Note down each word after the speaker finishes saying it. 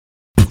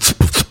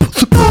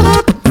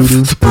Hey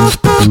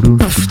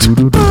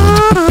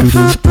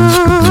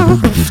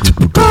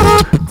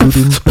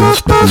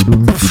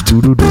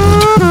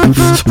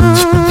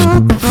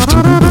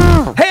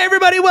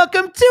everybody,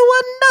 welcome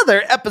to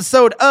another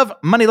episode of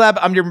Money Lab.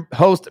 I'm your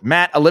host,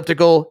 Matt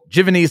Elliptical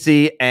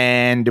Giovanisi,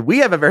 and we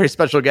have a very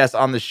special guest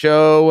on the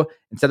show.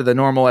 Instead of the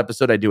normal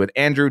episode I do with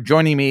Andrew,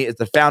 joining me is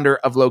the founder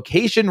of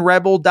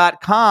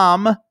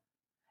LocationRebel.com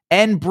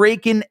and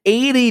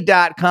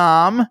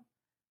Breaking80.com.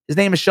 His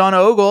name is Sean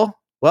Ogle.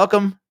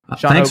 Welcome,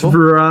 Sean Thanks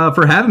Ogle.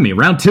 for having me.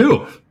 Round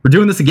 2. We're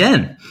doing this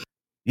again.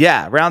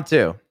 Yeah, round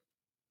 2.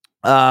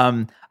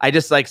 I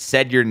just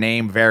said your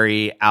name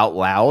very out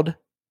loud,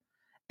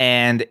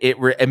 and it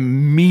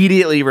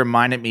immediately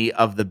reminded me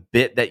of the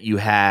bit that you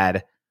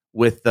had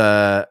with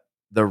the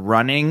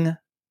running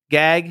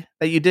gag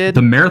that you did.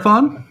 The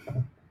marathon?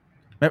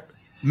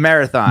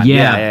 Marathon.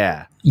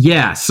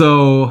 Yeah.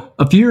 So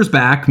a few years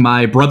back,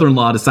 my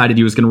brother-in-law decided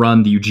he was going to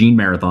run the Eugene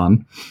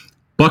Marathon.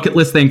 Bucket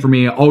list thing for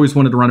me. I always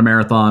wanted to run a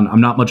marathon.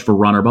 I'm not much of a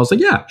runner, but I was like,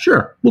 yeah,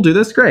 sure. We'll do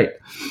this. Great.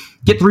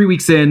 Get 3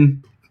 weeks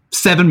in.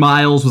 7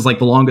 miles was the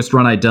longest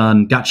run I'd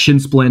done. Got shin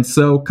splints,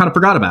 so kind of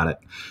forgot about it.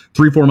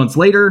 3-4 months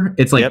later,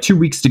 it's 2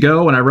 weeks to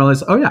go, and I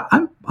realized, oh yeah,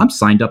 I'm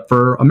signed up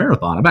for a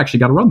marathon. I've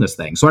actually got to run this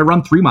thing. So I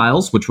run 3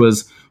 miles, which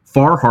was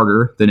far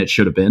harder than it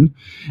should have been.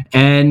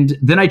 And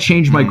then I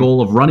changed my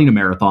goal of running a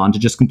marathon to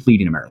just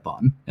completing a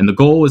marathon. And the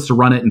goal was to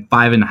run it in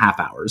 5.5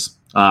 hours.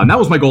 And that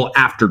was my goal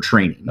after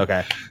training.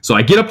 Okay. So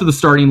I get up to the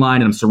starting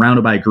line, and I'm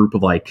surrounded by a group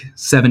of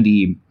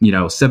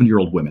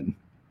 70-year-old women.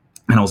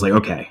 And I was like,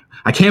 okay,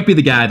 I can't be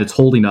the guy that's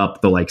holding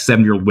up the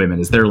 7-year-old women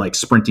as they're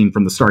sprinting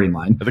from the starting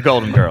line. The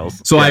Golden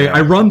Girls. So I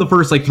run the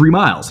first 3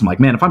 miles. I'm like,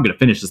 man, if I'm going to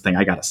finish this thing,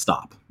 I got to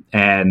stop.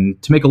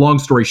 And to make a long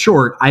story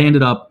short, I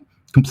ended up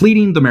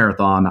completing the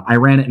marathon. I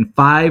ran it in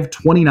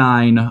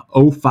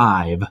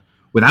 5:29:05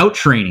 without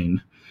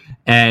training,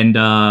 and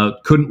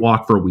couldn't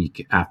walk for a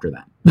week after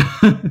that.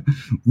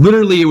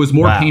 Literally, it was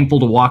more painful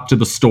to walk to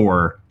the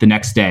store the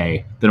next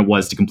day than it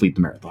was to complete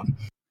the marathon.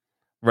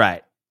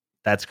 Right.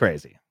 That's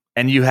crazy.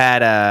 And you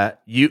had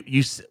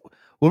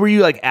what were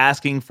you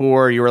asking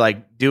for? You were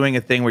doing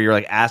a thing where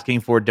you're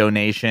asking for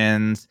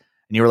donations,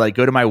 and you were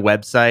go to my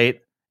website.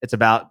 It's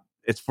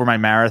for my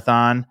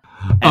marathon.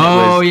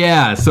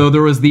 Yeah. So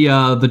there was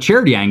the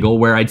charity angle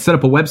where I'd set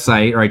up a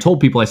website, or I told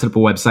people I set up a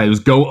website. It was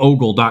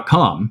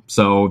google.com.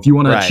 So if you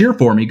want to cheer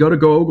for me, go to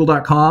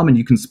google.com and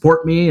you can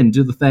support me and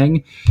do the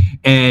thing.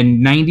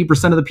 And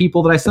 90% of the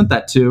people that I sent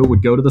that to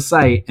would go to the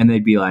site and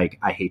they'd be like,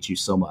 I hate you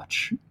so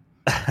much.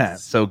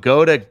 So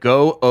go to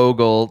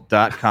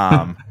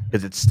google.com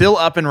because it's still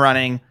up and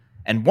running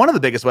and one of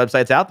the biggest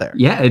websites out there.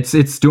 Yeah,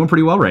 it's doing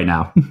pretty well right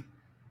now.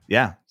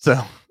 Yeah.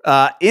 So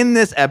in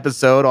this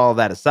episode, all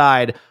that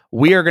aside,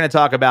 we are going to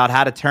talk about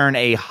how to turn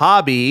a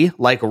hobby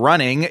like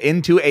running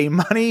into a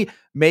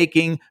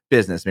money-making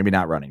business. Maybe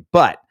not running.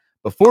 But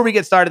before we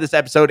get started, this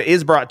episode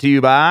is brought to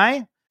you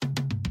by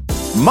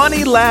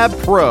Money Lab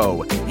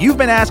Pro. You've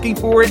been asking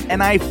for it,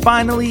 and I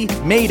finally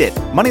made it.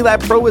 Money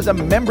Lab Pro is a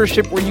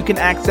membership where you can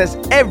access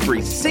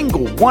every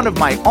single one of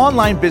my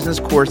online business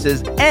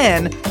courses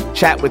and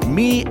chat with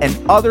me and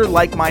other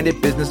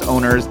like-minded business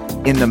owners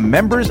in the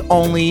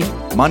members-only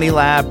Money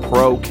Lab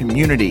Pro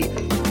community.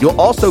 You'll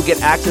also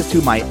get access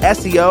to my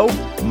SEO,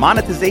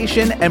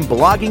 monetization, and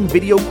blogging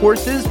video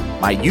courses,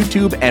 my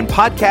YouTube and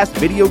podcast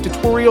video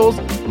tutorials,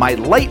 my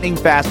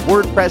lightning-fast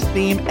WordPress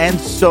theme, and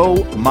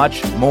so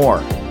much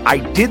more. I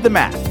did the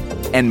math,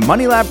 and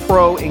Money Lab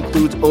Pro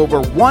includes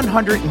over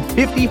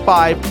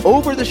 155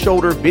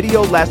 over-the-shoulder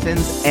video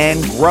lessons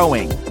and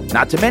growing.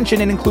 Not to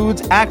mention, it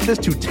includes access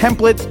to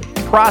templates,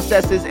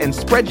 processes, and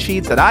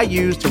spreadsheets that I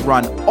use to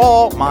run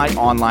all my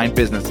online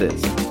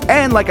businesses.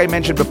 And like I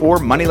mentioned before,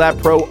 Money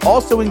Lab Pro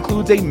also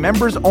includes a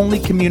members-only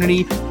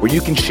community where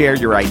you can share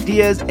your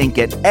ideas and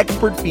get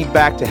expert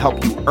feedback to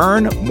help you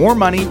earn more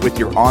money with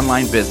your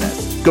online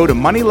business. Go to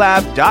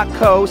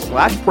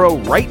moneylab.co/pro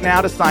right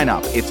now to sign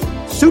up. It's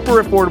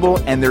super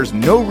affordable, and there's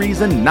no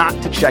reason not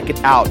to check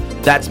it out.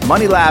 That's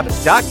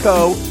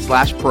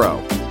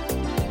moneylab.co/pro.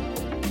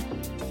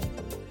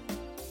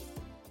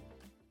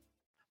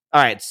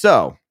 All right,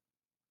 so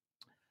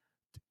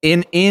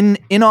in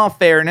all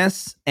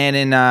fairness and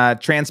in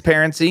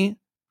transparency,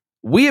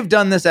 we have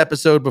done this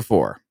episode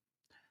before.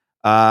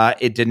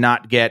 It did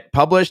not get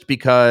published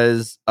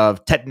because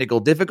of technical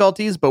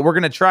difficulties, but we're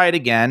going to try it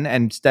again.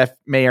 And Steph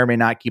may or may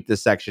not keep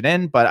this section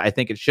in, but I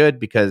think it should,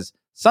 because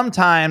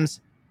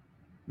sometimes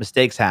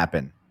mistakes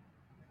happen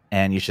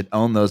and you should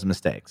own those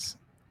mistakes.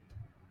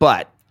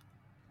 But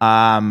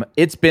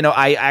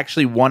I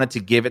actually wanted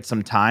to give it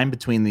some time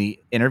between the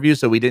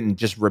interviews so we didn't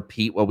just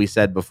repeat what we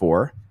said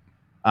before,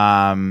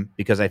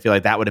 because I feel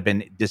like that would have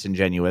been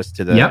disingenuous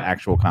to the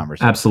actual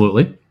conversation.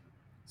 Absolutely.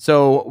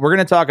 So we're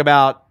going to talk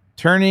about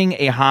turning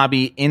a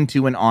hobby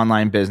into an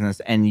online business.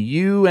 And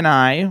you and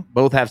I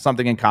both have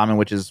something in common,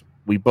 which is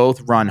we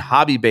both run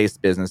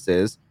hobby-based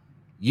businesses.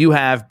 You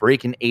have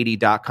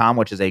Breaking80.com,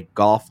 which is a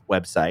golf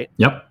website.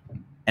 Yep.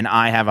 And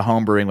I have a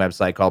home brewing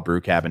website called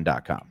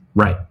brewcabin.com.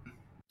 Right.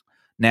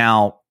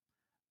 Now,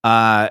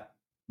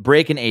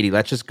 breaking 80.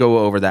 Let's just go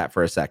over that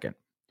for a second.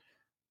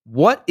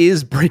 What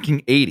is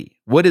breaking 80?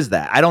 What is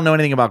that? I don't know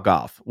anything about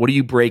golf. What are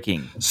you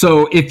breaking?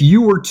 So if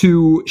you were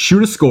to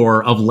shoot a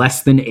score of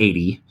less than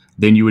 80,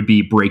 then you would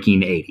be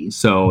breaking 80.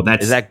 So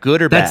Is that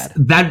good or bad?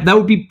 That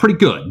would be pretty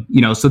good.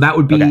 So that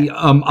would be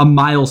a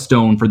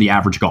milestone for the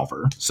average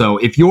golfer. So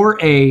if you're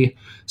a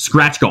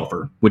scratch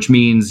golfer, which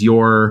means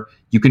you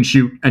can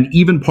shoot an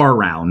even par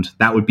round,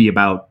 that would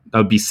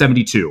be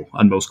 72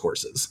 on most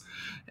courses.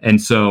 And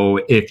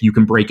so if you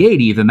can break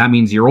 80, then that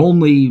means you're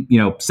only,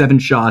 7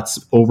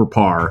 shots over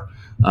par,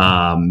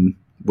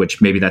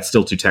 which maybe that's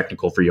still too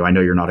technical for you. I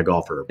know you're not a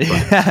golfer. But,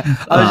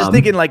 I was just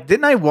thinking,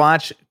 didn't I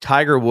watch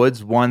Tiger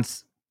Woods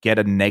once get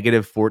a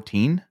negative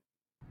 14?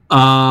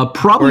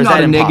 Probably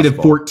not a negative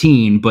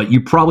 14, but you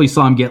probably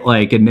saw him get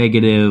a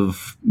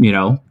negative,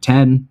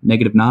 10,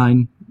 negative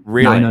 9,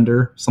 really? 9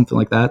 under, something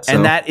like that. So.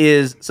 And that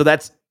is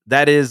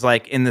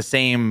in the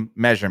same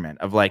measurement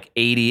of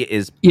 80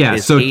 is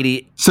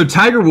 80. So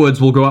Tiger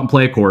Woods will go out and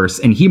play a course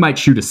and he might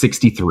shoot a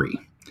 63.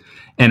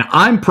 And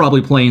I'm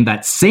probably playing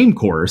that same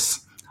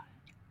course.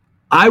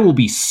 I will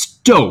be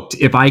stoked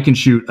if I can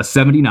shoot a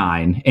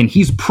 79, and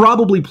he's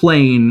probably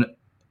playing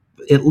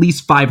at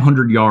least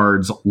 500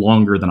 yards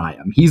longer than I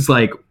am. He's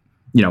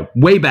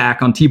way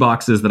back on tee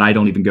boxes that I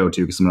don't even go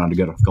to because I'm not a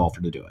good enough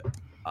golfer to do it.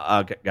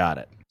 Okay, got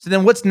it. So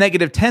then what's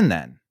negative 10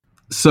 then?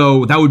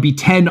 So that would be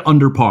 10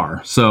 under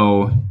par.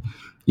 So,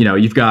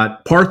 you've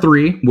got par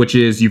 3, which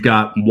is you've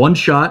got 1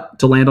 shot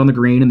to land on the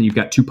green, and then you've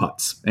got 2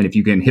 putts. And if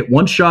you can hit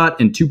 1 shot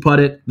and 2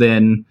 putt it,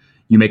 then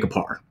you make a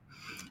par.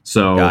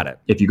 So got it.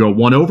 If you go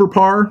 1 over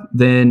par,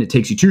 then it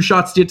takes you 2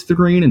 shots to get to the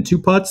green and 2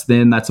 putts,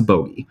 then that's a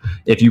bogey.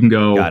 If you can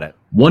go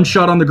 1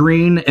 shot on the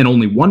green and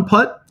only 1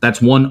 putt,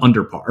 that's 1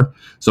 under par.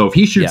 So if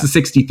he shoots a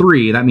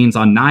 63, that means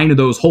on 9 of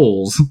those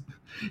holes,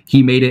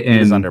 he made it.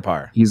 He's under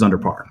par. He's under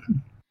par.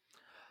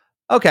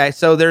 Okay,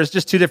 so there's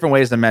just 2 different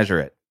ways to measure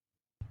it.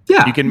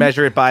 Yeah. You can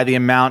measure it by the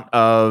amount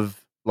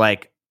of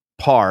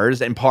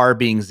pars, and par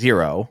being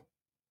 0,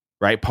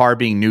 right? Par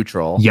being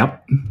neutral.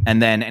 Yep.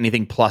 And then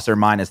anything plus or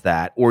minus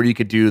that. Or you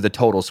could do the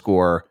total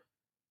score.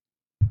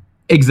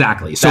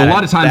 Exactly. So a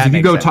lot of times if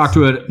you go talk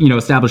to a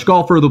established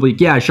golfer, they'll be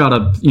like, yeah, I shot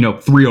a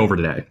 3 over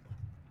today.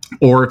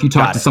 Or if you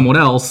talk to someone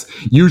else,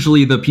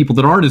 usually the people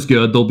that aren't as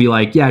good, they'll be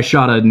like, yeah, I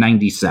shot a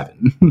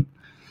 97.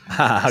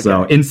 Okay,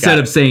 so instead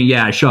of saying,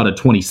 yeah, I shot a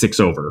 26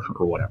 over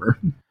or whatever.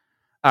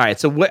 All right.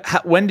 So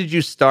when did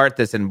you start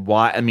this, and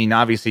why? I mean,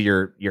 obviously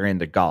you're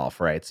into golf,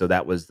 right? So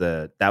that was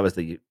the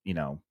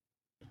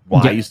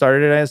why you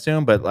started it, I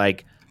assume.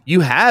 But you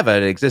have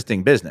an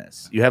existing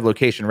business. You have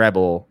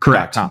LocationRebel.com.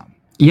 Correct.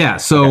 Yeah.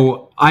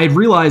 So I had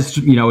realized,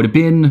 it had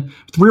been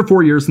 3 or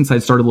 4 years since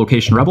I'd started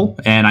Location Rebel,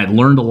 and I'd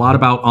learned a lot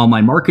about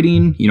online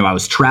marketing. I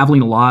was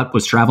traveling a lot,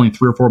 was traveling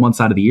 3 or 4 months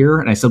out of the year.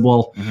 And I said,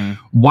 well,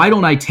 why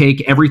don't I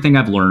take everything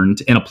I've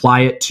learned and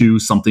apply it to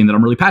something that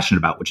I'm really passionate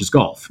about, which is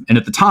golf. And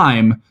at the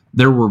time,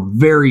 there were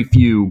very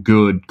few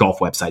good golf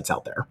websites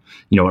out there.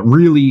 It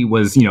really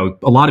was, a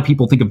lot of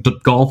people think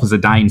of golf as a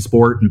dying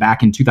sport. And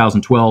back in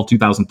 2012,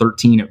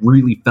 2013, it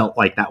really felt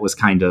like that was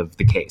kind of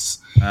the case.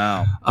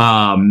 Wow.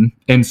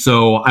 And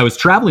so I was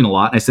traveling a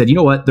lot, and I said, you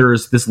know what,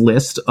 there's this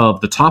list of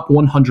the top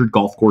 100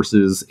 golf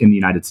courses in the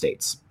United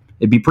States.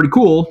 It'd be pretty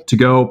cool to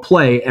go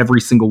play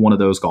every single one of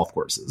those golf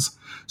courses.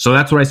 So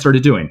that's what I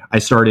started doing. I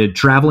started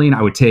traveling.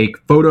 I would take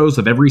photos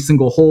of every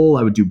single hole.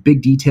 I would do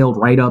big detailed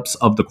write-ups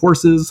of the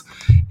courses.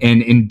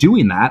 And in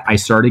doing that, I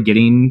started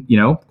getting,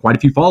 quite a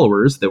few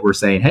followers that were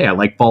saying, hey, I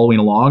like following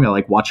along. I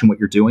like watching what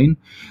you're doing.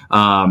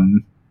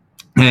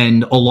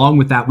 And along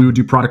with that, we would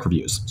do product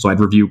reviews. So I'd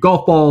review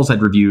golf balls,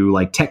 I'd review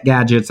tech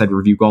gadgets, I'd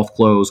review golf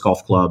clothes,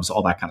 golf clubs,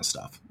 all that kind of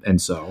stuff.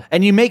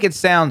 And you make it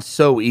sound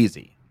so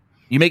easy.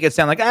 You make it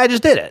sound like I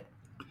just did it.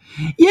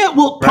 Yeah,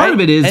 well, part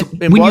of it is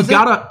when you've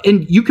got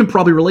and you can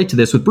probably relate to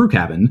this with Brew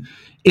Cabin,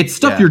 it's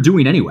stuff you're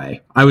doing anyway.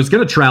 I was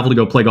going to travel to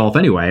go play golf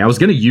anyway. I was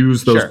going to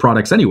use those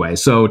products anyway.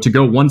 So to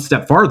go one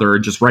step farther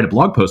and just write a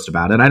blog post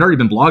about it, I'd already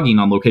been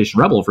blogging on Location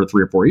Rebel for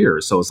 3 or 4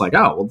 years. So it's like,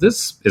 oh, well,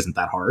 this isn't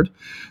that hard.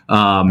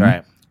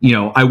 Right.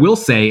 I will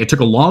say it took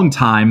a long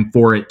time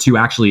for it to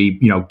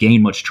actually,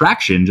 gain much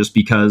traction just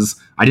because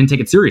I didn't take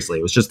it seriously.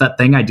 It was just that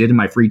thing I did in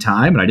my free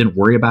time and I didn't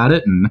worry about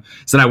it, and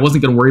said I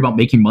wasn't going to worry about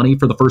making money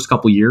for the first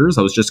couple of years.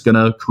 I was just going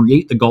to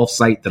create the golf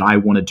site that I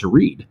wanted to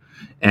read.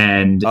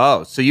 And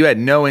so you had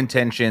no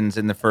intentions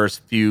in the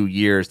first few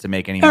years to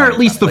make any money, or at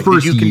least the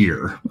first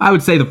year. I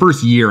would say the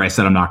first year I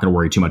said I'm not going to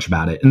worry too much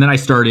about it. And then I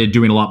started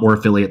doing a lot more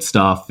affiliate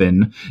stuff,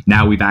 and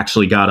now we've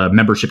actually got a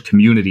membership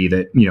community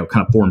that,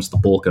 kind of forms the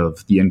bulk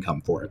of the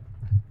income for it.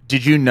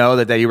 Did you know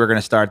that you were going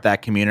to start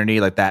that community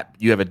like that?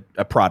 You have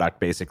a product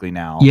basically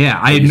now. Yeah,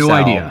 I had no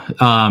idea.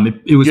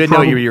 It was you had no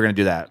idea you were going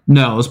to do that.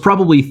 No, it was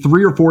probably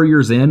 3 or 4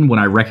 years in when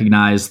I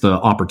recognized the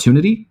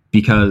opportunity,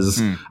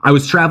 because I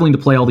was traveling to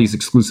play all these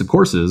exclusive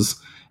courses,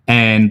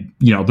 and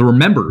there were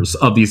members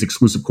of these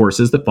exclusive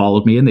courses that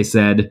followed me, and they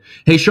said,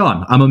 hey,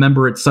 Sean, I'm a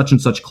member at such and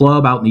such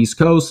club out in the East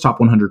Coast, top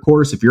 100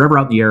 course. If you're ever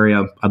out in the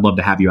area, I'd love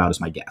to have you out as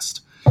my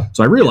guest.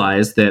 So I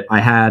realized that I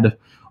had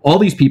all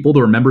these people that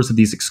were members of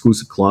these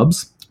exclusive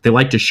clubs They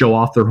like to show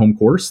off their home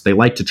course. They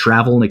like to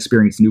travel and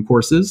experience new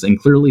courses. And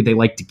clearly they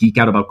like to geek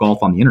out about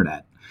golf on the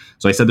internet.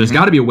 So I said, there's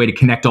got to be a way to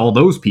connect all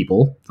those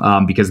people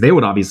because they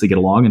would obviously get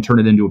along and turn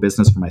it into a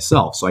business for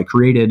myself. So I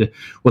created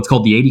what's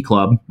called the 80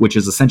 Club, which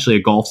is essentially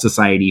a golf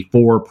society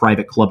for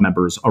private club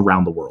members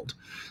around the world.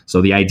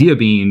 So the idea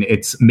being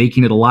it's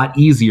making it a lot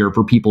easier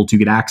for people to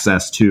get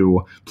access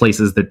to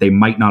places that they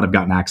might not have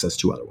gotten access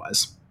to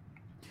otherwise.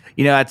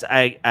 You know,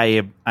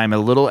 I'm a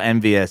little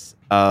envious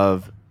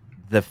of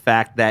the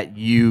fact that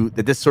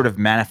this sort of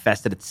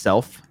manifested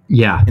itself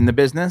in the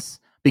business,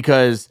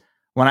 because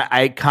when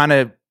I kind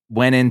of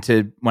went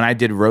into, when I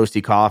did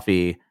Roasty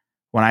Coffee,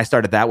 when I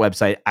started that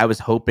website, I was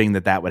hoping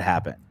that would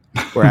happen.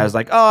 Where I was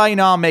like, oh,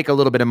 I'll make a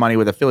little bit of money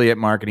with affiliate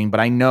marketing, but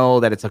I know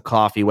that it's a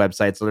coffee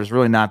website, so there's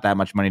really not that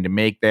much money to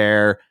make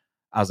there.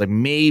 I was like,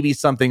 maybe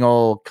something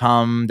will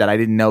come that I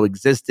didn't know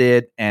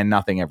existed, and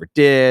nothing ever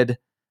did.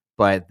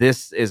 But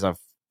this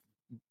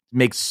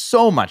makes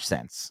so much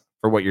sense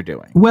for what you're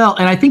doing. Well,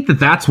 and I think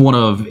that's one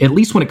of, at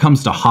least when it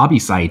comes to hobby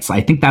sites,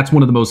 I think that's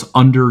one of the most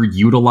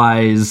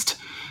underutilized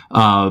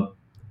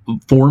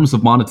forms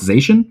of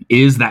monetization,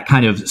 is that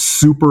kind of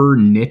super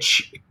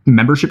niche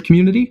membership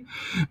community.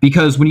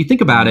 Because when you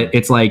think about it,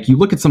 it's like you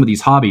look at some of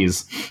these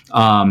hobbies,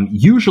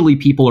 usually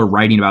people are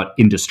writing about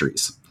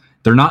industries.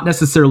 They're not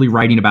necessarily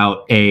writing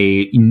about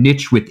a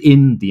niche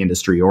within the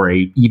industry or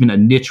even a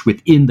niche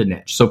within the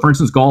niche. So for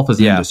instance, golf is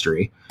an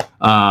industry.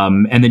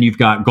 And then you've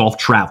got golf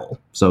travel,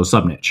 so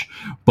sub-niche.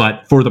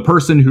 But for the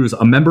person who's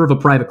a member of a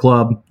private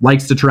club,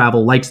 likes to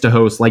travel, likes to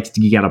host, likes to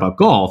geek out about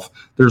golf,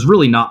 there's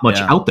really not much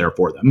out there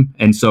for them.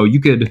 And so you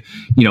could,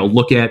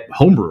 look at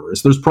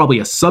homebrewers. There's probably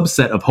a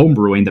subset of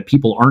homebrewing that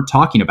people aren't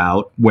talking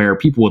about, where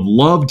people would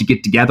love to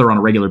get together on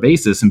a regular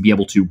basis and be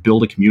able to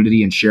build a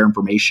community and share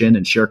information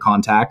and share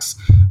contacts,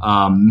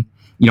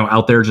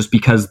 out there, just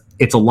because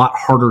it's a lot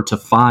harder to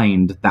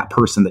find that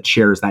person that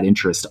shares that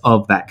interest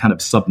of that kind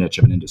of sub-niche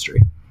of an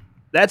industry.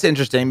 That's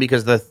interesting,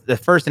 because the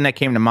first thing that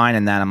came to mind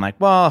in that, I'm like,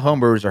 well,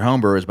 homebrewers are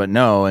homebrewers, but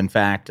no. In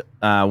fact,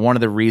 one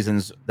of the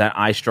reasons that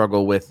I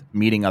struggle with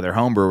meeting other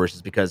homebrewers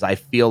is because I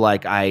feel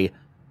like I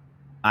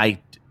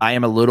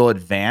am a little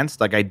advanced.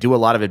 Like, I do a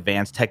lot of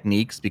advanced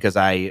techniques because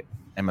I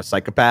am a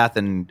psychopath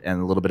and a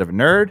little bit of a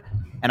nerd.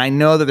 And I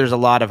know that there's a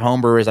lot of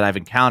homebrewers that I've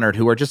encountered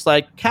who are just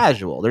like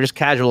casual. They're just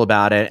casual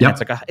about it. Yep.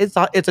 And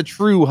it's a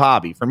true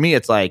hobby. For me,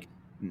 it's like,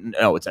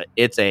 no, it's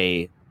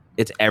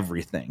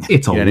everything.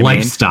 It's a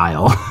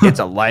lifestyle. It's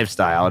a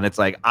lifestyle. And it's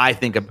like,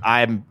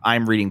 I'm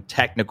reading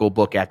technical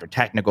book after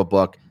technical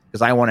book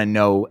because I want to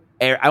know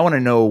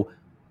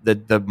the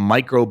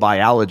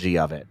microbiology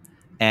of it.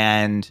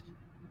 And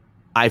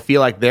I feel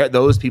like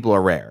those people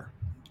are rare.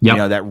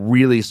 Yep. That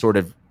really sort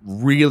of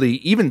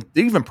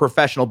even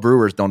professional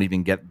brewers don't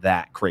even get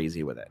that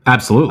crazy with it.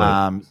 Absolutely.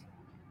 And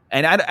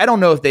I don't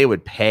know if they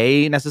would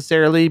pay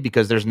necessarily,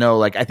 because there's no,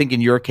 like, I think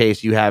in your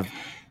case you have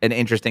an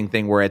interesting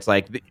thing where it's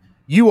like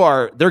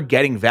they're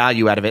getting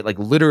value out of it. Like,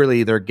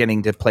 literally they're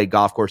getting to play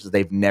golf courses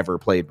they've never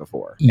played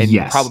before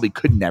and probably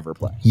could never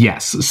play.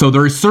 Yes. So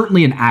there is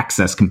certainly an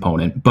access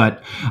component,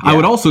 but I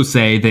would also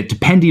say that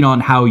depending on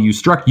how you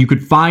you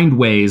could find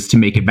ways to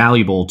make it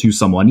valuable to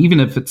someone, even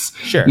if it's,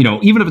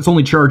 even if it's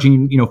only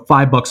charging,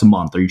 $5 a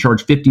month, or you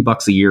charge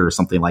 $50 a year or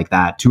something like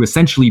that, to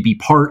essentially be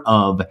part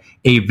of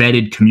a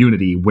vetted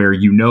community where,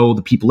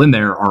 the people in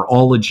there are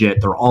all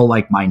legit. They're all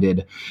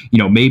like-minded.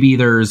 Maybe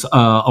there's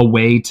a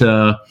way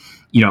to,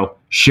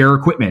 share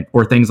equipment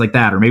or things like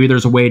that. Or maybe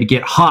there's a way to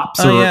get hops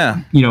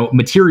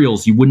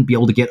materials you wouldn't be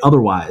able to get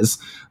otherwise.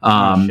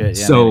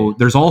 So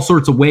there's all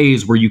sorts of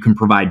ways where you can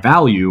provide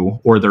value,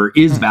 or there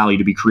is value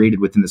to be created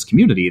within this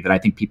community that I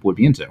think people would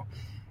be into.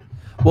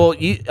 Well,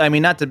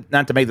 not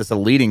to make this a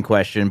leading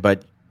question,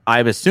 but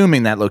I'm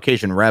assuming that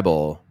Location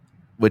Rebel,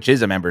 which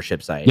is a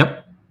membership site,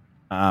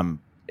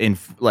 that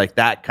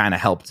kind of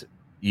helped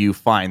you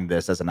find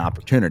this as an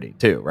opportunity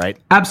too, right?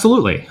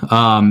 Absolutely.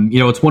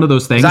 It's one of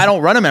those things. I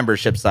don't run a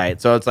membership site,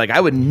 so it's like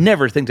I would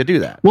never think to do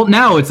that. Well,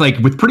 now it's like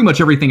with pretty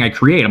much everything I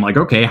create, I'm like,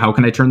 okay, how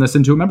can I turn this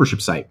into a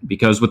membership site?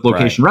 Because with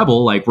Location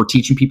Rebel, like, we're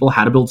teaching people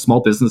how to build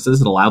small businesses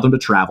that allow them to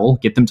travel,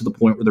 get them to the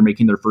point where they're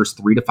making their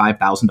first $3,000 to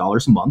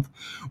 $5,000 a month.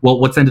 Well,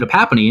 what's ended up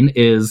happening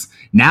is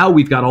now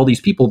we've got all these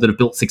people that have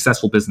built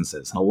successful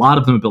businesses, and a lot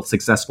of them have built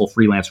successful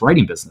freelance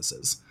writing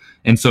businesses.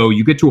 And so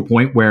you get to a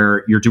point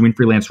where you're doing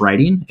freelance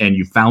writing and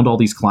you've found all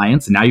these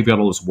clients, and now you've got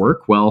all this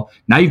work. Well,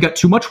 now you've got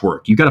too much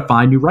work. You've got to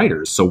find new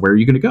writers. So where are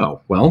you going to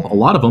go? Well, a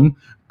lot of them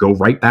go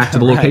right back to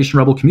the Location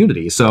Rebel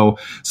community. So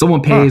someone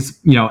pays,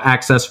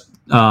 access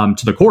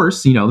to the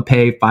course, they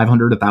pay $500,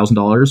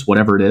 $1,000,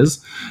 whatever it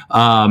is.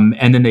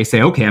 And then they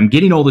say, okay, I'm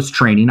getting all this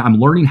training. I'm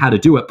learning how to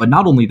do it. But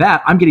not only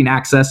that, I'm getting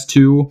access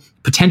to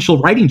potential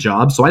writing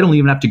jobs. So I don't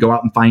even have to go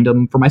out and find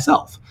them for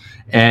myself.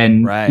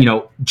 And,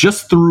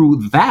 just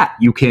through that,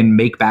 you can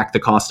make back the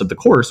cost of the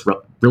course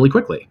really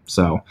quickly.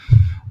 So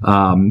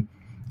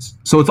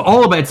it's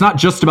all about, it's not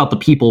just about the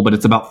people, but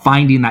it's about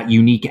finding that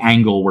unique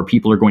angle where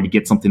people are going to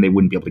get something they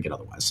wouldn't be able to get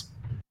otherwise.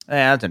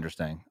 Yeah, that's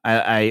interesting.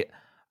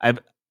 I've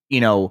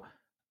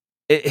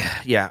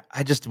Yeah,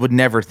 I just would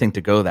never think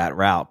to go that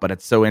route, but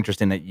it's so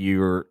interesting that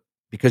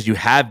because you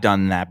have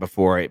done that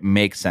before, it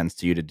makes sense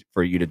to you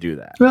for you to do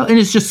that. Well, and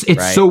it's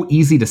right? so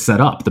easy to set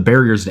up. The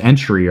barriers to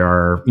entry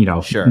are,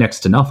 Sure.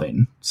 next to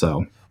nothing.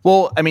 So,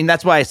 well, I mean,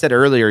 that's why I said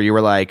earlier, you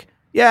were like,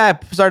 yeah,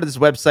 I started this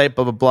website,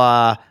 blah,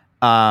 blah,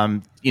 blah,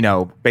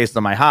 based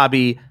on my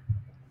hobby.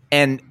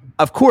 And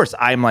of course,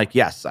 I'm like,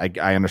 yes,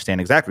 I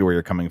understand exactly where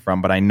you're coming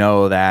from, but I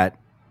know that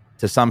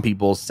to some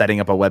people, setting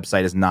up a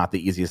website is not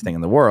the easiest thing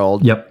in the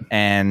world. Yep.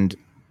 And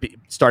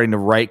starting to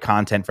write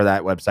content for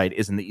that website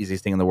isn't the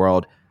easiest thing in the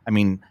world. I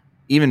mean,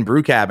 even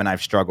Brew Cabin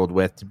I've struggled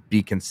with to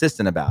be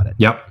consistent about it.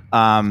 Yep.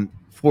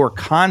 For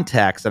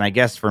context, and I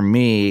guess for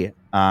me,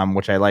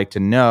 which I like to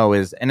know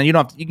is, and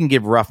you can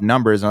give rough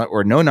numbers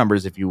or no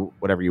numbers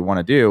whatever you want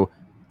to do.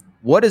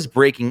 What does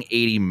Breaking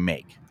 80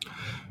 make?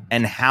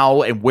 And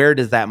how and where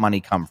does that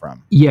money come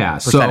from? Yeah,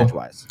 percentage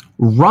wise.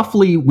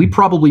 Roughly, we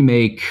probably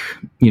make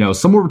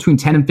somewhere between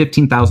 $10,000 and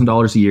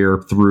 $15,000 a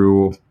year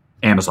through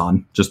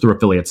Amazon, just through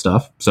affiliate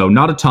stuff. So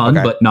not a ton,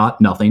 but not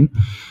nothing.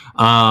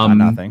 Not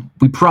nothing.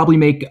 We probably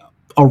make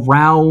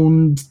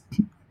around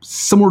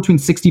somewhere between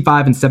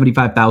 $65,000 and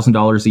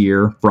 $75,000 a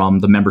year from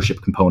the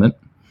membership component.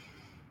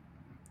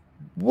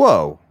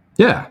 Whoa!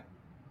 Yeah.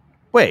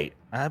 Wait,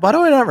 why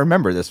do I not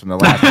remember this from the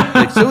last?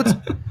 Because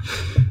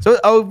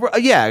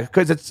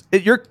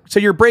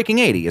you're breaking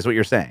 80 is what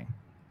you're saying.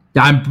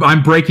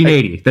 I'm breaking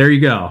 80. There you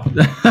go.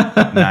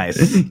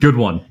 Nice. Good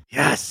one.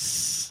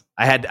 Yes.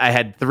 I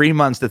had 3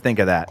 months to think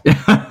of that.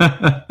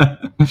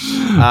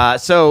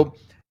 So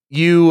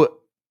you,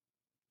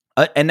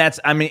 and that's,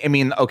 I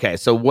mean, okay.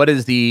 So what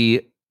is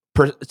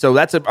so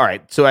that's all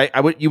right. So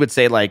you would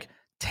say like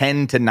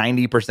 10 to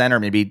 90% or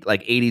maybe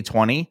like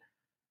 80-20,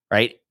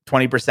 right?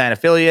 20%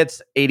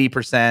 affiliates,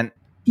 80%.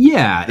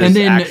 Yeah. And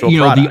then,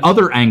 product. the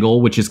other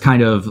angle, which is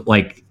kind of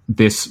like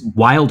this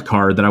wild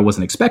card that I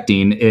wasn't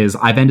expecting, is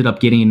I've ended up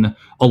getting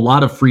a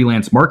lot of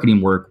freelance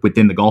marketing work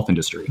within the golf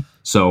industry.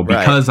 So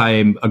because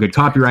I'm a good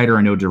copywriter,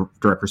 I know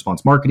direct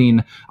response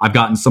marketing, I've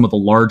gotten some of the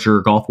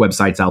larger golf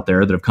websites out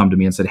there that have come to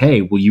me and said,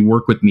 hey, will you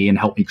work with me and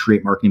help me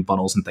create marketing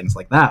funnels and things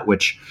like that,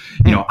 which,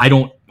 I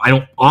don't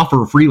offer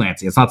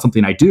freelancing. It's not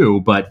something I do,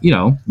 but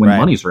when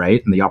money's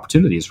right and the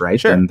opportunity is right,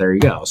 then there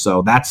you go.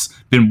 So that's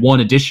been one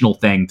additional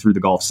thing through the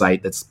golf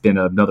site that's been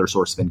another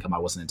source of income I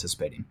wasn't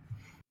anticipating.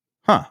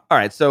 Huh. All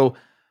right. So,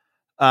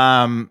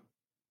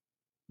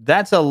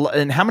 that's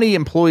and how many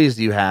employees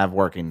do you have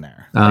working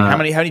there? Like how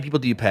many people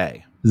do you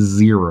pay?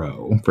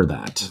 0 for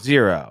that.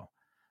 0.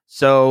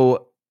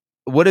 So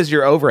what does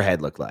your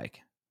overhead look like?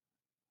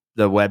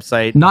 The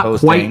website? Not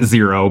hosting? Quite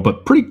 0,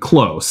 but pretty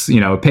close.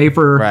 I pay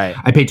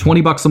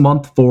 $20 a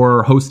month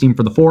for hosting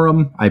for the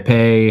forum. I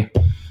pay,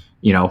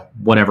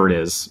 whatever it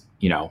is.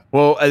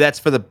 Well, that's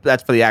for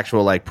the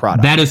actual like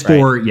product. That is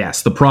for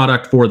the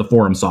product for the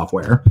forum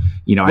software.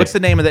 What's the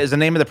name of is the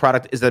name of the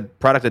product? Is the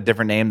product a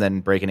different name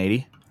than Breaking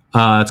 80?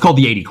 It's called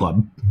the 80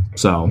 Club.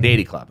 So the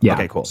 80 Club. Yeah.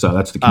 Okay, cool. So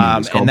that's the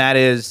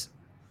community.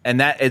 And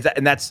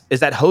is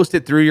that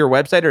hosted through your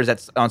website or is that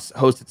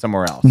hosted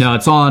somewhere else? No,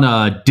 it's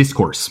on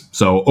Discourse.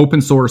 So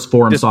open source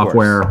forum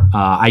software.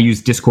 I use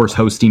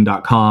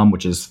discoursehosting.com,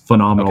 which is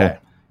phenomenal. Okay.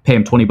 Pay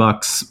them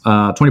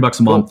 $20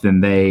 a month,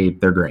 and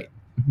they're great.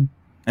 Mm-hmm.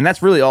 And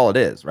that's really all it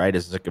is, right?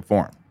 It's like a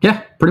forum.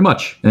 Yeah, pretty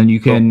much. And you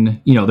can,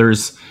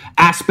 there's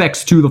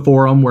aspects to the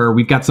forum where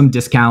we've got some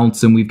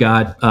discounts and we've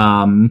got,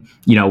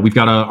 we've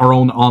got our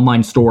own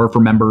online store for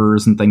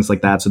members and things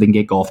like that. So they can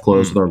get golf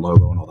clothes with our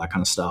logo and all that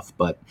kind of stuff.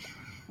 But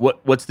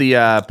what's the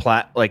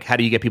how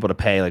do you get people to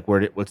pay? Like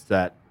what's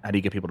that? How do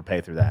you get people to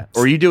pay through that?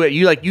 Or you do it,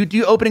 you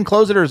do open and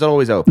close it, or is it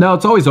always open? No,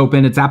 it's always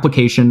open. It's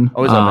application.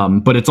 Always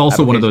open. But it's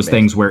also one of those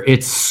things where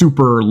it's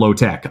super low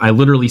tech. I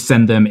literally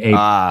send them a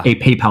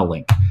PayPal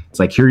link. It's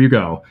like, here you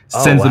go.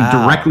 Sends them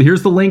directly.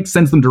 Here's the link.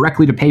 Sends them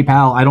directly to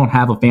PayPal. I don't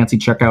have a fancy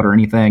checkout or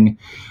anything.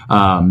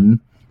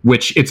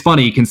 Which it's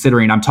funny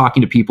considering I'm talking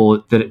to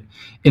people that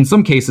in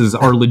some cases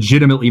are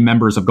legitimately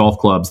members of golf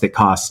clubs that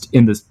cost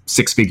in the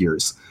 6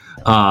 figures.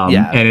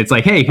 And it's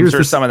like, hey,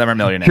 here's some of them are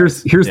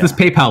millionaires. Here's this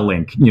PayPal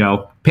link,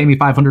 pay me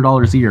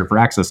 $500 a year for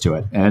access to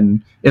it.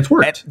 And it's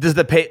worked.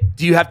 And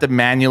do you have to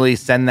manually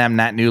send them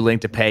that new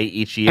link to pay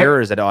each year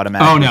or is it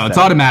automatic? Oh no, it's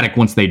automatic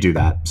once they do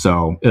that.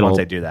 So once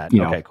they do that.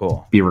 Okay,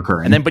 cool. Be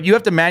recurring. And but you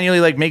have to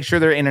manually make sure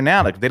they're in and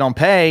out. Like if they don't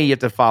pay, you have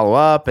to follow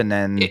up and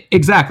then.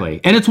 Exactly.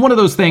 And it's one of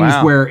those things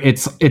where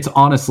it's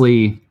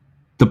honestly,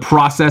 the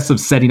process of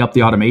setting up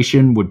the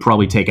automation would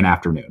probably take an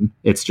afternoon.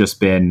 It's just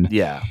been,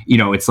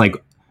 it's like,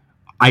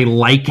 I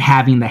like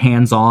having the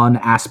hands-on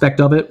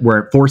aspect of it where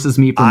it forces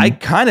me from I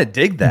kind of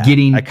dig that.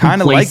 Getting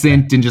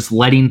complacent and just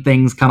letting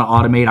things kind of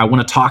automate. I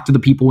want to talk to the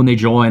people when they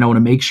join. I want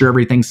to make sure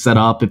everything's set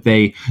up. If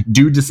they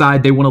do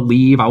decide they want to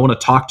leave, I want to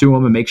talk to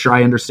them and make sure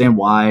I understand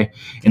why.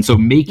 And so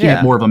making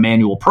it more of a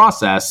manual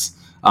process,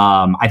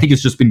 I think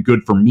it's just been good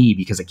for me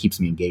because it keeps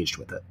me engaged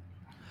with it.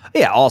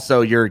 Yeah.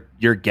 Also, you're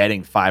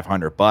getting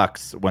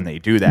 $500 when they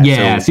do that.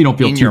 Yeah, so you don't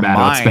feel too bad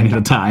about spending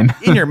the time.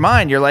 In your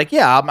mind, you're like,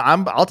 yeah,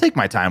 I'll take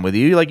my time with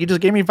you. Like you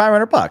just gave me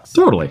 $500.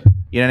 Totally.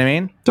 You know what I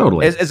mean?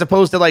 Totally. As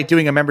opposed to like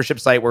doing a membership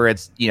site where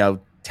it's,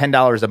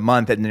 $10 a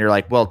month, and then you're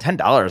like, well,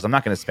 $10, I'm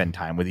not going to spend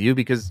time with you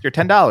because you're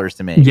 $10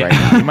 to me right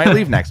now. You might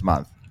leave next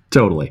month.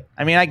 Totally.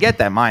 I mean, I get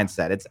that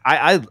mindset. It's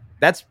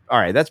that's all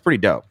right. That's pretty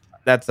dope.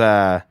 That's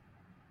all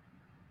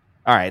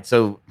right.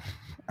 So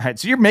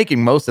you're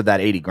making most of that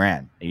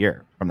 $80,000 a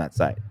year from that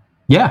site.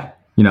 Yeah.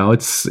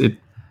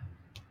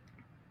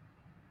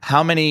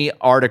 How many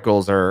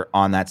articles are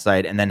on that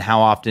site, and then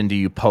how often do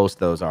you post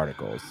those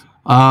articles?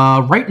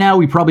 Right now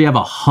we probably have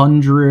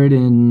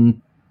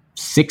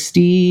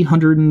 160,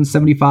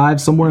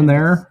 175, somewhere in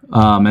there.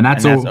 And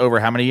that's over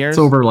how many years? It's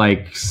over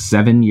like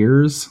 7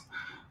 years.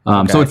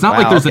 Okay. So it's not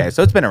like there's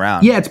so it's been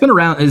around. Yeah, it's been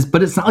around,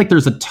 but it's not like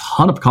there's a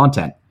ton of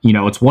content.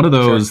 It's one of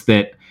those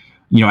that,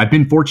 I've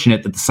been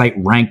fortunate that the site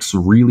ranks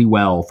really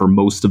well for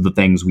most of the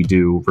things we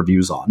do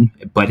reviews on.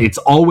 But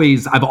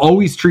I've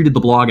always treated the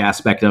blog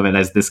aspect of it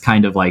as this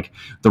kind of like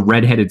the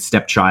redheaded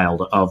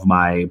stepchild of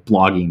my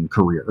blogging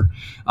career.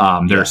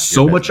 There's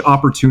so much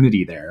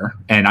opportunity there.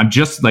 And I'm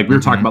just like, we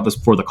were talking about this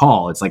before the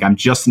call. It's like, I'm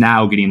just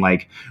now getting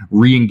like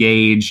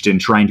re-engaged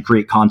and trying to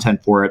create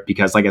content for it.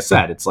 Because like I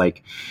said, it's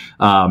like,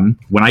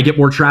 when I get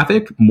more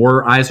traffic,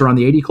 more eyes are on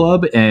the 80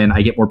 Club and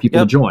I get more people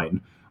to join.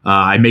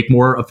 I make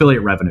more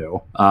affiliate revenue.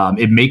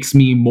 It makes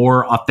me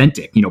more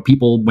authentic.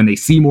 People, when they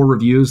see more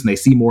reviews and they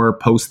see more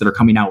posts that are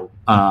coming out,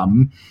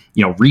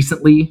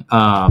 recently,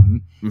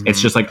 it's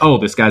just like, oh,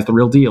 this guy's the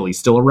real deal. He's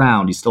still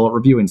around. He's still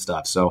reviewing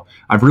stuff. So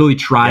I've really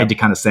tried to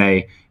kind of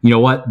say, you know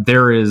what,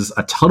 there is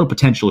a ton of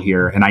potential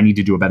here and I need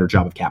to do a better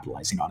job of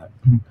capitalizing on it.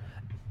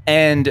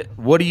 And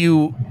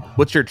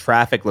what's your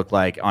traffic look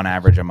like on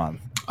average a month?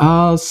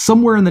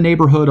 Somewhere in the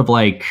neighborhood of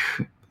like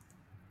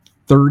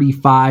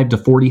 35 to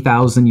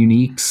 40,000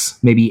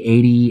 uniques, maybe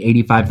 80,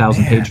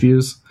 85,000 page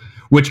views,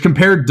 which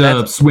compared to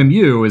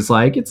SwimU is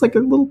like, it's like a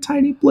little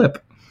tiny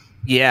blip.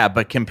 Yeah,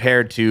 but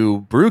compared to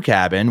Brew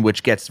Cabin,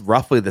 which gets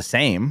roughly the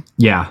same.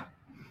 Yeah.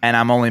 And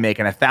I'm only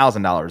making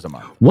 $1,000 a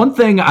month. One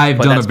thing I've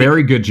done a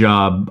very good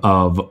job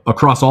of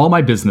across all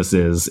my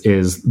businesses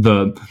is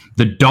the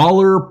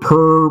dollar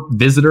per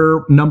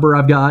visitor number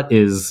I've got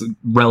is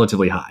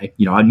relatively high.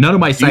 None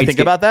of my sites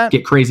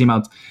get crazy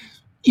amounts.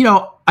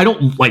 I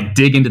don't like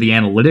dig into the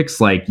analytics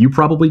like you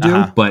probably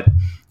do, but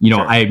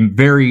sure. I'm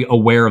very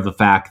aware of the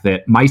fact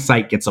that my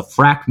site gets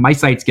my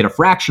sites get a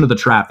fraction of the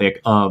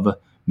traffic of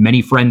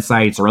many friend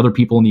sites or other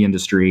people in the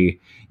industry.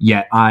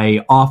 Yet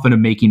I often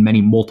am making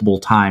multiple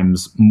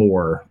times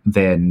more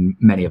than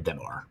many of them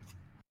are.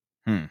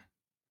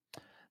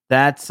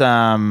 That's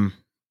I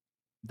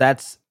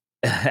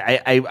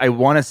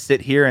want to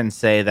sit here and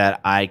say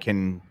that I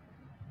can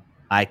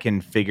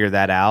figure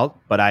that out,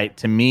 but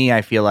to me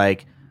I feel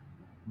like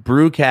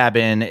Brew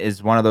Cabin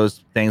is one of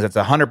those things that's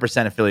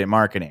 100% affiliate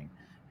marketing.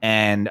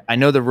 And I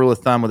know the rule of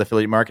thumb with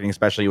affiliate marketing,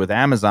 especially with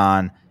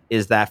Amazon,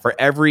 is that for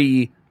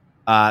every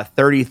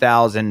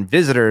 30,000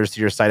 visitors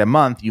to your site a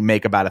month, you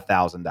make about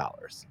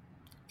 $1,000.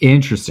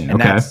 Interesting.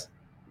 And okay. That's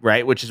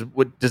right.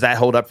 Does that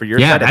hold up for your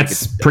site? Yeah,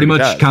 that's pretty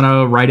much kind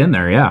of right in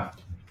there. Yeah.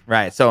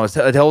 Right. So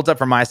it holds up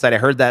for my site. I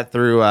heard that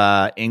through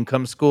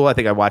Income School. I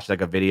think I watched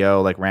like a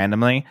video like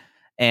randomly.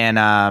 And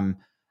I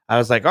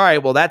was like, all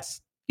right, well, that's,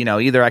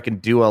 either I can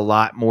do a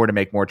lot more to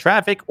make more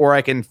traffic, or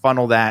I can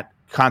funnel that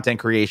content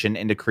creation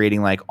into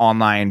creating like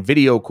online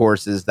video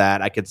courses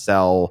that I could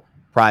sell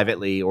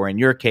privately, or in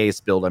your case,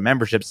 build a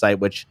membership site,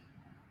 which,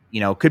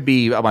 could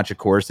be a bunch of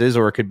courses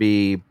or it could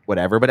be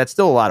whatever, but that's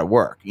still a lot of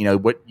work.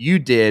 What you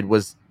did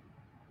was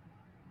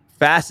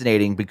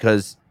fascinating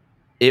because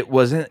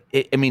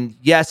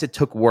yes, it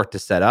took work to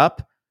set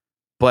up,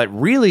 but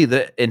really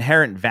the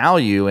inherent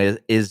value is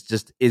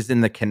in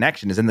the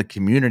connection, is in the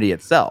community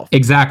itself.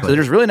 Exactly. So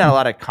there's really not a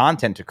lot of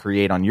content to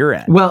create on your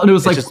end. Well, and it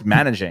was it's just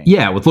managing.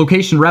 Yeah, with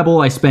Location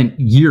Rebel, I spent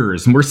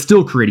years, and we're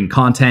still creating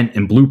content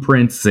and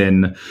blueprints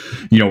and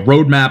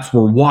roadmaps.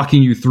 We're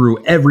walking you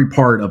through every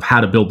part of how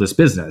to build this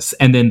business,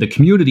 and then the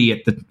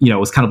community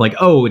was kind of like,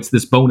 oh, it's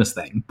this bonus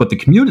thing, but the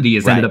community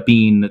has ended up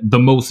being the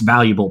most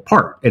valuable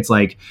part. It's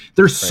like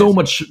there's so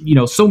much,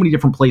 so many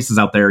different places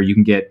out there you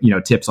can get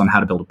tips on how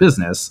to build a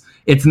business.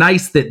 It's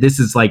nice that this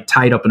is like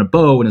tied up in a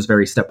bow and is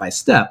very step by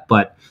step,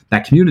 but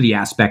that community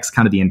aspect's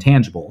kind of the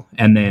intangible.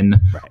 And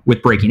then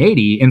with Breaking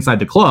 80 inside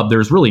the club,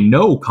 there's really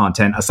no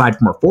content aside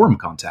from our forum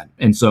content.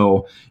 And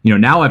so,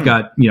 now I've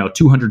got,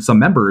 200 some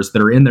members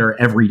that are in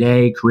there every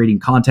day creating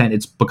content.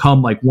 It's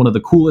become like one of the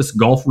coolest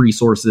golf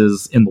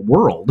resources in the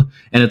world,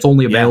 and it's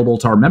only available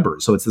to our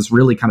members. So it's this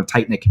really kind of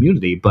tight knit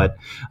community, but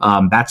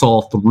that's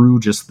all through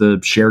just the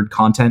shared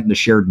content and the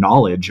shared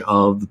knowledge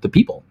of the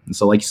people. And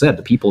so, like you said,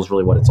 the people is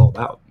really what it's all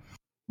about.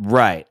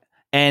 Right.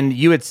 And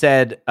you had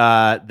said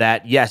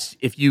that, yes,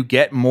 if you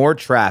get more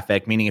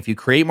traffic, meaning if you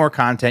create more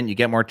content, you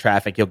get more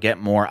traffic, you'll get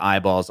more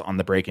eyeballs on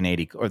the Breaking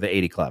 80 or the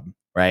 80 Club,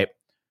 right?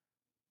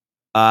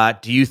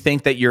 Do you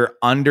think that you're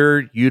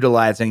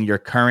underutilizing your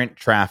current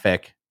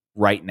traffic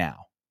right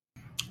now?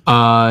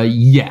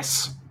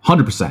 Yes,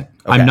 100%.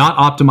 I'm not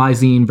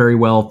optimizing very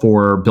well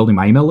for building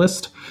my email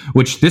list,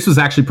 which this was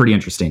actually pretty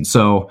interesting.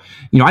 So,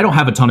 I don't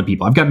have a ton of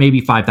people. I've got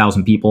maybe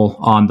 5,000 people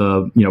on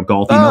the,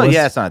 golf email list.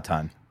 Yeah, it's not a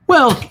ton.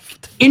 Well,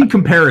 in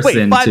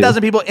comparison,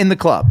 5,000 people in the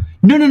club.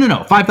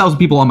 No. 5,000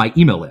 people on my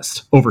email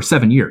list over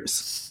 7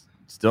 years.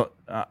 Still,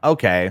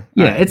 okay.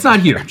 Yeah, right. It's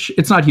not huge.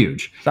 It's not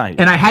huge.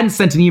 And I hadn't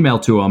sent an email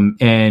to them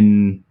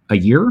in a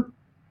year,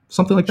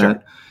 something like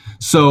that.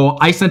 So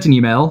I sent an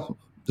email.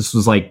 This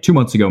was like 2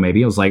 months ago,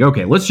 maybe. I was like,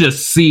 okay, let's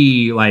just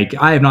see. Like,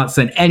 I have not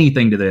sent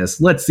anything to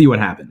this. Let's see what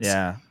happens.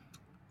 Yeah.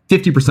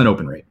 50%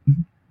 open rate.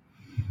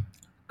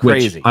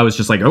 Crazy. Which I was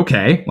just like,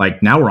 okay,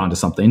 like now we're on to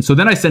something. So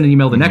then I sent an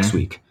email the next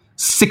week,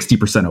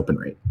 60% open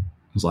rate. I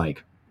was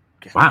like,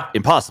 wow.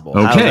 Impossible.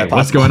 Okay,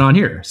 what's going on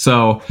here?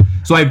 So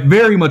I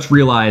very much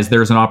realized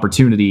there's an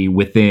opportunity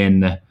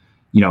within,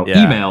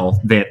 email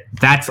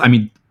that's,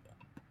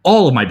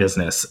 all of my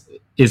business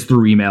is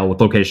through email with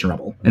Location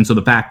Rebel. And so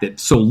the fact that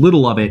so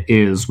little of it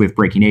is with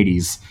Breaking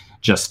 80s,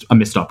 just a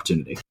missed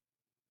opportunity.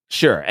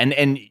 Sure.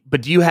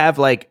 But do you have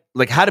like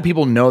how do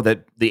people know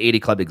that the 80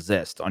 Club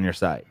exists on your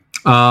site?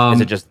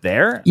 Is it just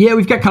there? Yeah,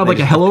 we've got kind of like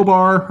a hello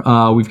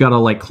bar. We've got a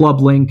like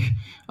club link.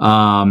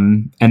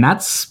 And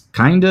that's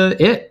kind of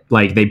it.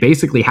 Like they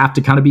basically have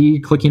to kind of be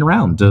clicking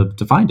around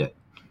to find it.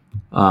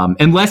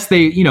 Unless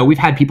they, we've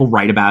had people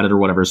write about it or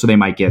whatever. So they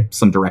might get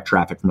some direct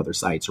traffic from other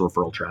sites or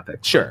referral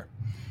traffic. Sure.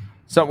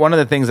 So one of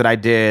the things that I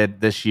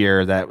did this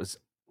year that was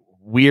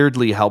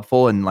weirdly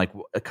helpful and like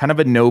kind of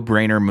a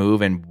no-brainer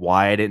move, and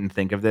why I didn't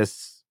think of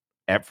this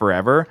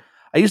forever.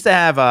 I used to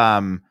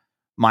have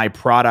my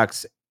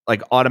products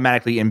like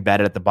automatically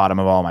embedded at the bottom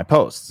of all my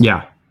posts.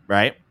 Yeah.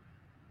 Right?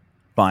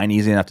 Fine,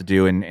 easy enough to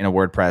do in a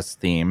WordPress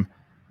theme.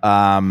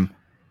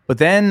 But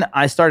then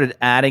I started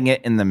adding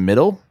it in the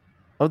middle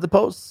of the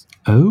posts.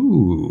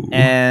 Oh.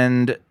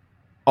 And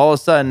all of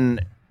a sudden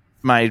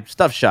my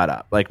stuff shot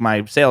up, like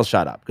my sales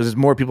shot up because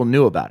more people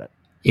knew about it.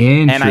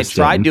 Interesting. And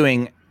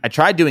I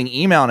tried doing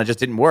email and it just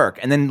didn't work.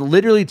 And then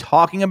literally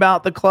talking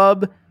about the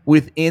club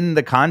within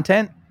the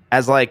content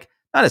as like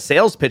not a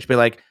sales pitch, but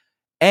like,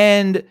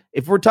 and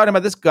if we're talking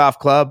about this golf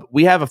club,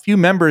 we have a few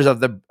members of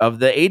the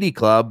 80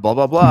 Club, blah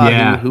blah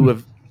blah, who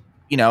have,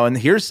 and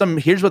here's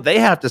what they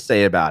have to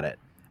say about it.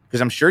 Because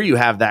I'm sure you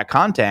have that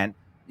content.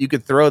 You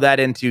could throw that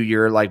into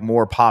your like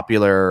more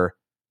popular,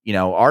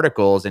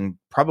 articles and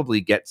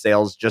probably get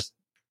sales just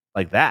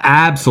like that.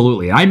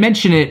 Absolutely. I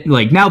mention it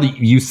like now that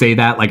you say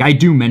that, like I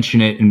do mention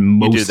it in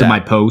most of my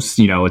posts.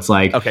 It's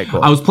like, okay,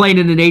 cool. I was playing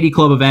at an 80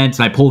 Club event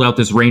and I pulled out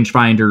this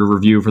rangefinder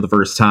review for the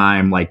first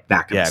time, like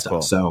that kind of stuff.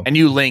 Cool. So, and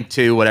you link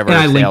to whatever. And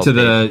I link to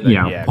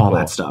the, all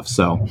that stuff.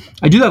 So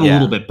I do that a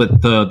little bit,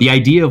 but the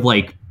idea of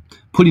like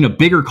putting a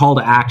bigger call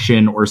to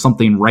action or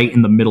something right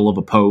in the middle of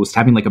a post,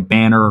 having like a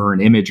banner or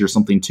an image or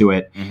something to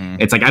it. Mm-hmm.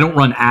 It's like, I don't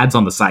run ads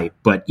on the site,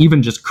 but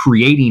even just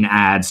creating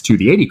ads to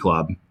the 80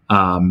 Club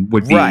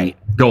would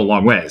go a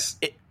long ways.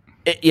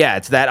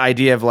 It's that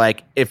idea of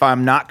like, if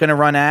I'm not going to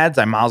run ads,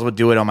 I might as well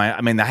do it on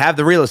I have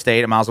the real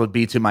estate, I might as well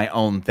be to my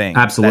own thing.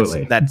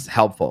 Absolutely. That's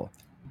helpful.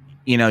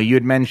 You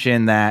had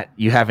mentioned that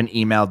you haven't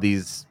emailed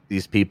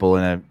these people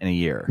in a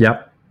year.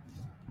 Yep.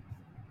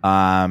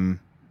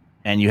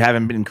 And you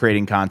haven't been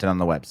creating content on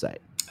the website.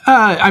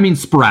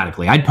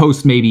 Sporadically. I'd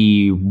post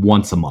maybe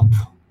once a month.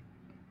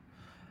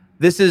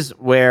 This is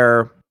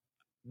where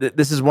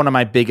this is one of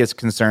my biggest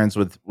concerns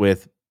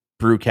with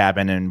Brew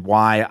Cabin, and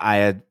why I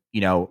had,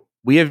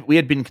 we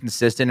had been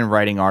consistent in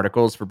writing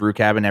articles for Brew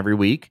Cabin every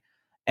week,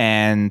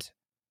 and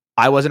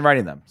I wasn't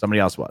writing them. Somebody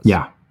else was.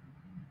 Yeah.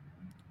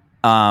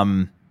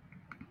 I'm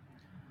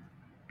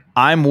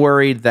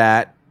worried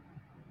that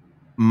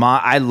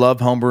I love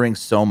homebrewing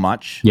so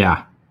much.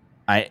 Yeah.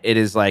 I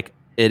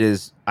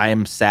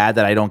am sad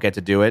that I don't get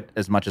to do it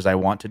as much as I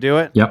want to do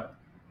it. Yep.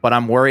 But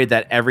I'm worried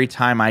that every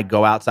time I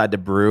go outside to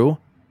brew,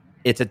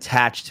 it's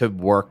attached to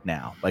work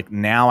now. Like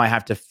now I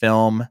have to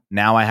film,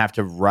 now I have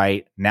to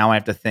write, now I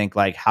have to think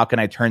like, how can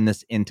I turn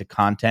this into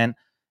content?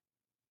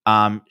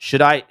 Is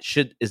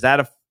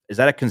that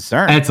a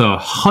concern? It's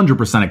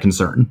 100% a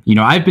concern.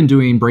 I've been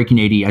doing Breaking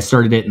 80. I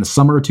started it in the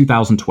summer of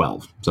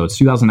 2012. So it's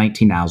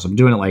 2019 now. So I've been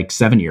doing it like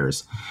 7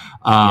 years.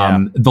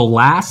 The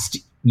last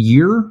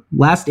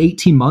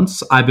 18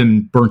 months, I've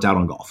been burnt out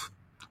on golf.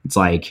 It's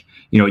like,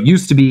 it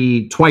used to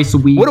be twice a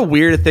week. What a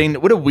weird thing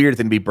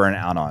to be burnt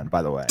out on,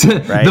 by the way.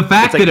 Right? The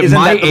fact that at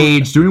my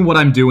age, doing what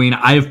I'm doing,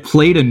 I've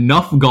played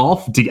enough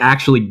golf to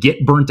actually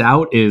get burnt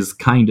out is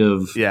kind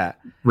of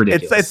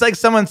ridiculous. It's like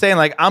someone saying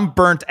like, I'm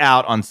burnt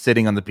out on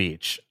sitting on the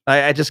beach.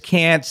 I just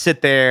can't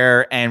sit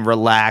there and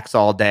relax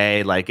all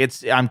day. Like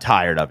I'm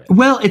tired of it.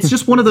 Well, it's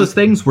just one of those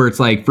things where it's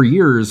like for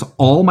years,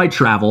 all my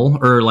travel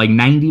or like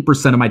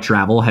 90% of my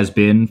travel has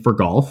been for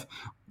golf.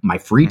 My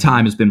free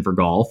time has been for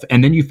golf.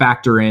 And then you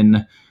factor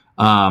in,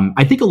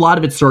 I think a lot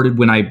of it started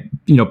when I,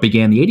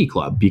 began the 80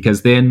 Club,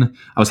 because then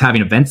I was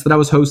having events that I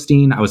was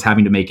hosting. I was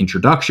having to make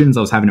introductions.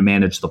 I was having to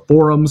manage the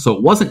forum. So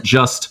it wasn't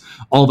just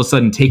all of a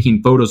sudden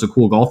taking photos of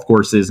cool golf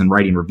courses and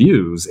writing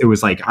reviews. It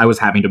was like I was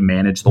having to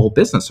manage the whole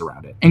business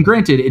around it. And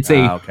granted, it's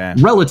a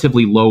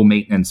relatively low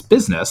maintenance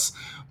business,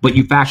 But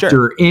you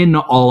factor in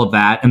all of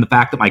that and the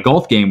fact that my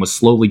golf game was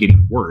slowly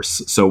getting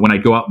worse. So when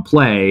I'd go out and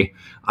play,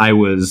 I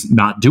was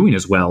not doing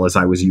as well as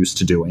I was used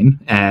to doing.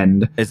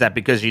 And is that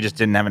because you just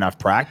didn't have enough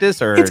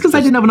practice, or it's because I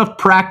didn't have enough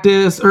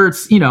practice, or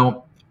it's,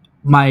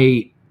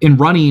 in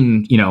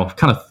running,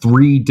 kind of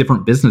 3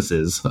 different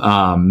businesses,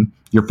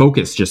 your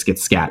focus just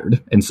gets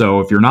scattered. And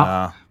so if you're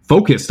not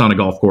focused on a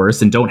golf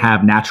course and don't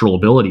have natural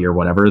ability or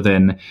whatever,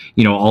 then,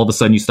 all of a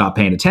sudden you stop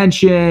paying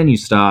attention, you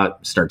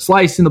start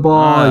slicing the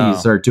ball, you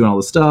start doing all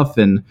this stuff.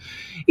 And,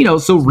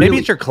 so really, maybe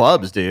it's your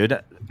clubs, dude.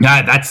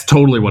 Yeah, that's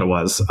totally what it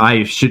was.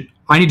 I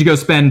need to go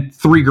spend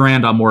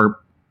 $3,000 on more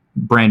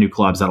brand new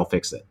clubs. That'll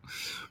fix it.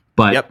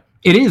 But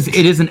it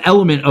is an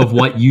element of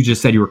what you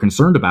just said you were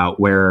concerned about,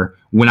 where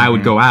when I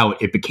would go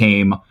out, it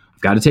became,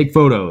 I've got to take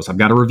photos. I've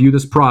got to review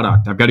this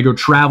product. I've got to go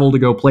travel to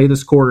go play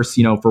this course,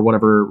 for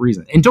whatever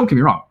reason. And don't get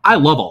me wrong, I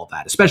love all of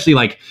that, especially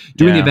like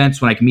doing the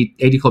events when I can meet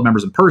AD Club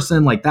members in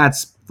person. Like,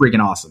 that's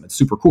freaking awesome. It's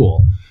super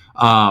cool.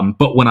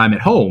 But when I'm at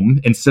home,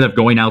 instead of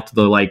going out to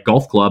the like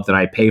golf club that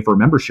I pay for a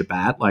membership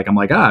at, like, I'm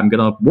like, I'm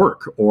going to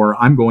work, or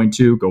I'm going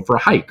to go for a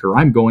hike, or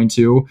I'm going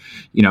to,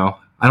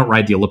 I don't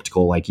ride the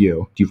elliptical like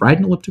you. Do you ride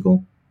an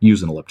elliptical?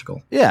 Use an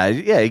elliptical. Yeah,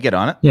 you get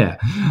on it. Yeah.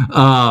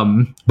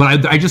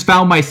 But I just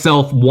found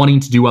myself wanting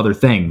to do other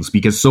things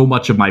because so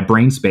much of my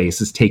brain space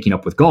is taken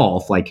up with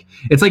golf. Like,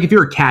 it's like if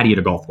you're a caddy at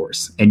a golf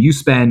course and you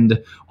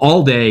spend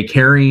all day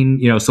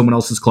carrying, someone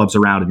else's clubs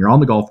around and you're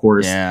on the golf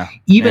course,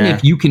 even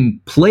if you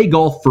can play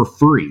golf for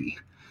free,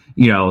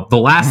 the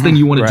last thing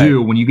you want to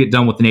do when you get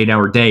done with an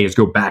 8-hour day is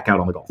go back out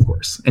on the golf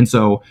course. And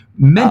so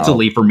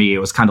mentally for me, it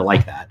was kind of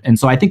like that. And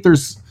so I think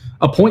there's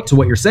a point to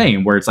what you're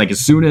saying, where it's like, as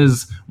soon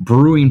as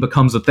brewing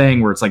becomes a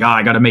thing where it's like,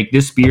 I got to make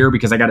this beer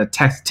because I got to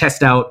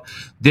test out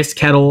this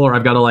kettle, or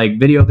I've got to like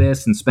video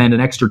this and spend an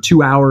extra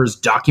 2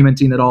 hours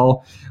documenting it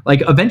all.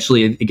 Like,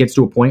 eventually it gets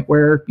to a point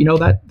where,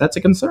 that's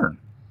a concern.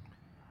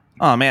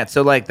 Oh man.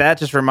 So like, that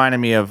just reminded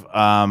me of,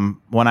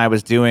 when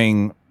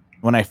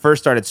I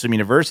first started Swim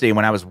University,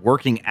 when I was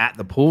working at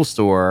the pool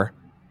store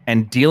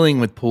and dealing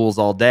with pools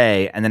all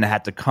day. And then I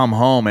had to come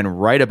home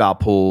and write about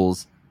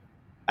pools.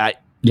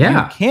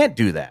 You can't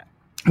do that.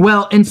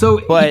 Well, and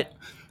so, but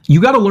you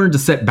got to learn to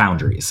set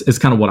boundaries is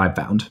kind of what I've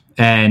found.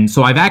 And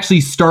so I've actually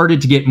started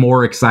to get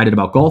more excited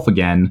about golf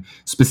again,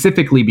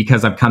 specifically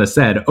because I've kind of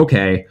said,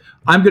 okay,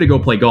 I'm going to go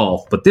play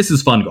golf, but this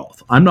is fun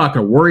golf. I'm not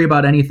going to worry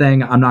about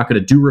anything. I'm not going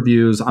to do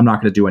reviews. I'm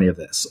not going to do any of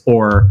this.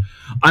 Or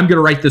I'm going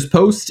to write this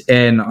post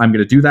and I'm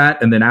going to do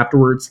that. And then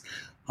afterwards,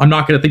 I'm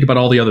not going to think about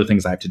all the other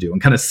things I have to do,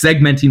 and kind of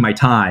segmenting my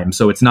time.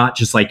 So it's not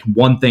just like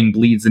one thing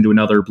bleeds into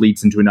another,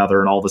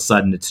 and all of a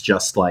sudden it's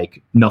just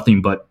like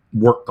nothing but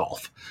work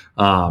golf.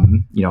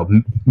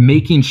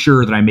 Making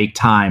sure that I make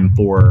time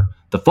for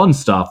the fun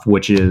stuff,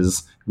 which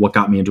is what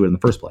got me into it in the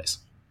first place.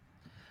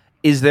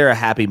 Is there a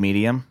happy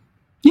medium?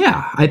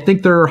 Yeah, I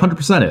think there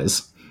 100%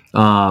 is.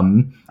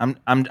 I'm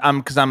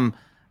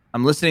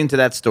listening to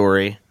that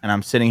story and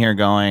I'm sitting here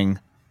going,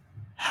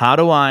 how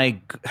do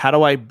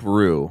I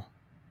brew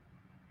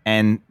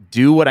and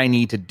do what I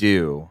need to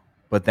do,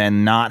 but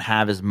then not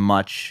have as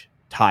much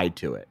tied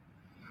to it,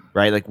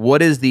 right? Like,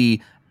 what is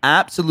the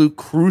absolute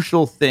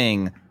crucial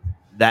thing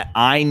that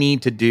I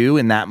need to do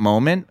in that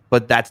moment,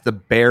 but that's the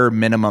bare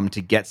minimum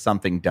to get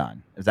something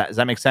done? Does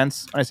that make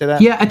sense when I say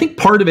that? Yeah, I think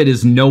part of it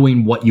is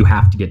knowing what you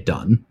have to get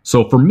done.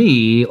 So for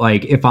me,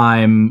 like, if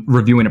I'm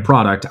reviewing a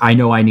product, I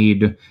know I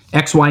need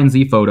X, Y, and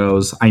Z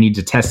photos. I need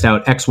to test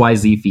out X, Y,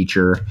 Z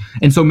feature.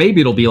 And so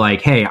maybe it'll be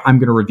like, hey, I'm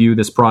going to review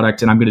this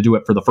product and I'm going to do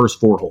it for the first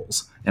 4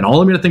 holes. And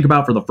all I'm going to think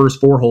about for the first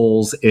 4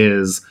 holes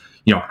is,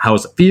 how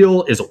does it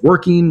feel? Is it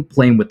working?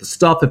 Playing with the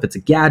stuff, if it's a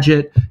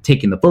gadget,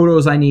 taking the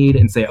photos I need,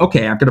 and say,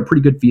 okay, I've got a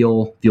pretty good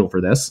feel for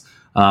this.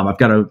 I've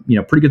got a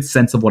pretty good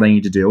sense of what I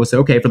need to do. So,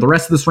 okay, for the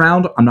rest of this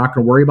round, I'm not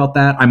going to worry about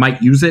that. I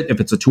might use it if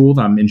it's a tool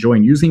that I'm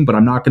enjoying using, but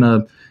I'm not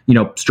going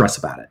to stress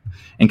about it.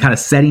 And kind of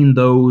setting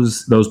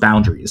those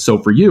boundaries. So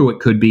for you,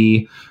 it could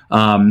be,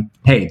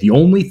 hey, the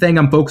only thing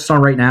I'm focused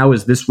on right now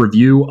is this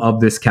review of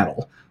this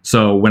kettle.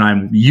 So when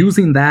I'm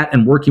using that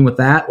and working with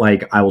that,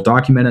 like, I will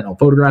document it and I'll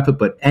photograph it,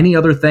 but any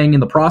other thing in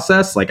the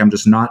process, like, I'm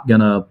just not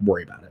going to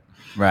worry about it.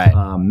 Right.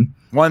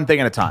 One thing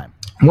at a time.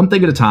 One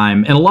thing at a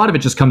time. And a lot of it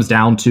just comes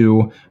down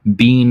to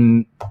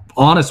being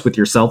honest with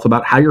yourself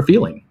about how you're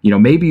feeling.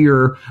 Maybe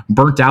you're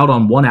burnt out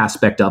on one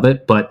aspect of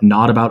it, but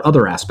not about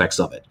other aspects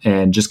of it.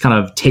 And just kind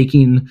of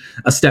taking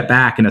a step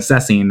back and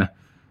assessing,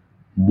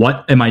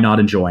 what am I not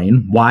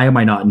enjoying? Why am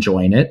I not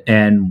enjoying it?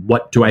 And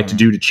what do I have to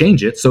do to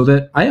change it so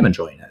that I am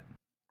enjoying it?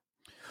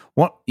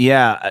 Well,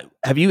 yeah.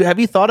 Have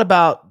you thought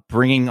about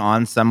bringing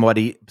on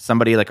somebody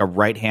like a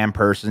right-hand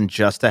person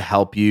just to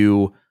help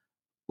you,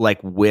 like,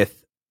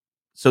 with,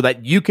 so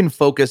that you can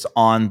focus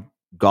on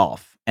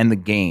golf and the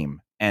game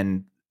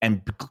and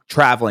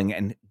traveling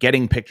and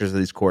getting pictures of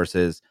these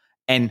courses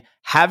and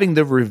having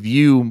the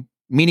review,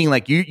 meaning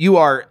like you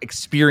are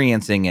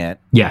experiencing it.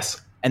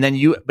 Yes. And then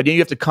you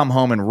have to come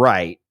home and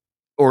write,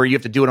 or you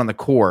have to do it on the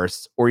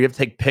course, or you have to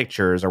take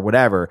pictures or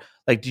whatever.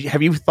 Like,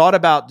 have you thought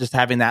about just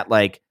having that,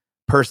 like,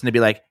 person to be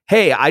like,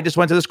 hey, I just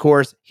went to this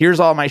course. Here's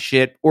all my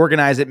shit.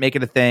 Organize it, make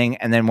it a thing.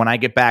 And then when I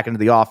get back into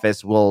the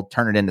office, we'll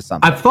turn it into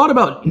something. I've thought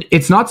about,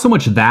 it's not so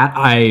much that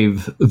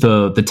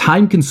the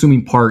time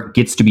consuming part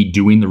gets to be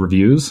doing the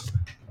reviews,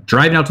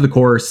 driving out to the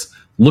course,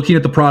 looking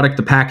at the product,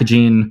 the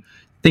packaging,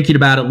 thinking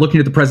about it, looking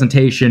at the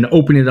presentation,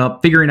 opening it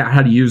up, figuring out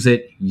how to use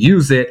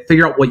it,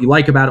 figure out what you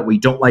like about it, what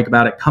you don't like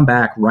about it, come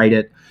back, write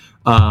it.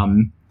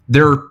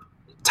 There are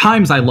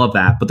times I love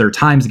that, but there are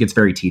times it gets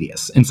very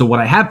tedious. And so what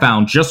I have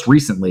found just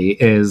recently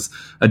is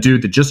a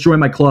dude that just joined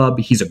my club.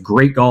 He's a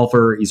great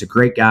golfer. He's a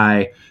great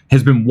guy,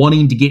 has been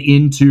wanting to get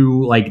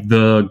into like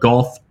the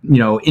golf,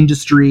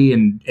 industry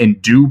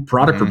and do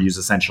product reviews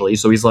essentially.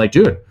 So he's like,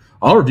 dude,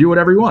 I'll review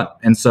whatever you want.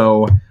 And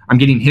so I'm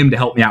getting him to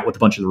help me out with a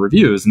bunch of the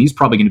reviews. And he's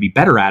probably going to be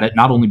better at it,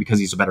 not only because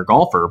he's a better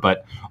golfer,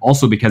 but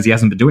also because he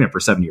hasn't been doing it for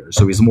 7 years.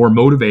 So he's more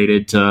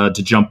motivated to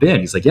jump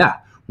in. He's like, yeah,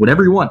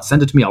 whatever you want,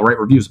 send it to me. I'll write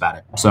reviews about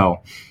it.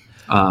 So,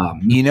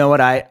 you know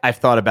what I've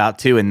thought about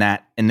too,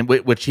 and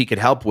which he could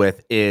help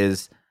with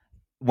is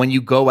when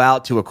you go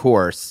out to a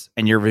course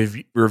and you're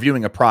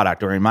reviewing a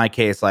product, or in my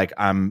case, like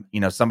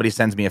somebody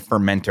sends me a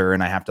fermenter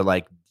and I have to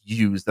like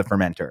use the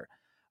fermenter.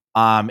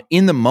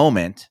 In the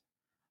moment,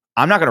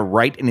 I'm not going to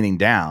write anything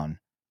down.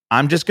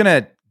 I'm just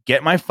going to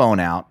get my phone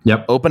out,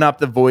 open up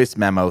the voice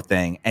memo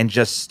thing, and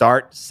just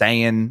start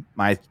saying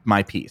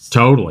my piece.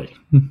 Totally.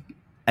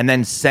 And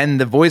then send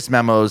the voice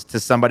memos to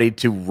somebody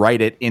to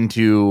write it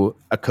into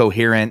a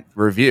coherent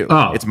review.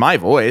 Oh, it's my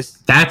voice.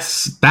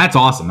 That's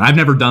awesome. I've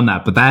never done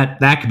that, but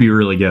that could be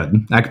really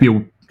good. That could be,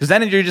 because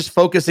then you're just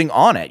focusing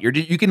on it.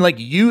 You can like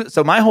use.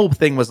 So my whole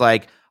thing was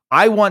like,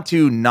 I want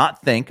to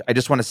not think. I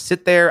just want to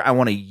sit there. I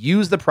want to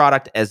use the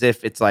product as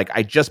if it's like,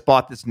 I just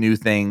bought this new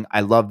thing. I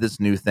love this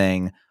new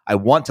thing. I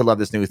want to love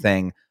this new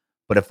thing.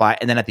 But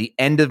and then at the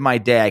end of my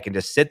day, I can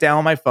just sit down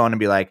on my phone and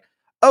be like,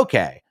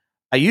 okay,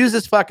 I use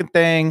this fucking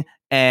thing.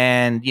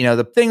 And,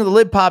 the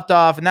lid popped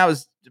off and that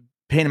was a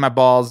pain in my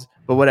balls,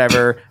 but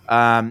whatever.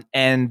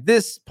 And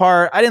this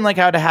part, I didn't like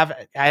how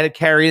I had to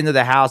carry it into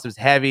the house. It was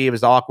heavy. It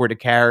was awkward to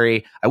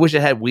carry. I wish it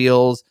had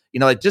wheels,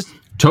 just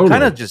totally.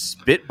 Kind of just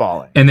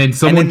spitballing. And then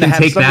someone can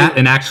take that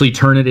and actually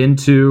turn it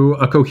into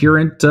a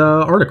coherent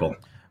article.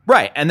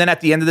 Right. And then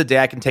at the end of the day,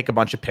 I can take a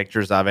bunch of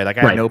pictures of it. Like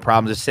I have no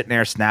problem just sitting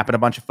there snapping a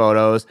bunch of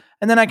photos.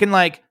 And then I can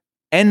like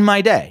end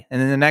my day.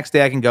 And then the next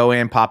day I can go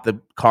in, pop the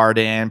card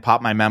in,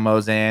 pop my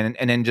memos in,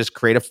 and then just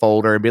create a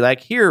folder and be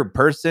like, here,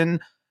 person,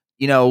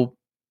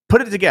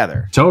 put it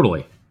together.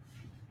 Totally.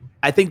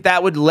 I think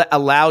that would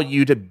allow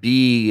you to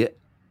be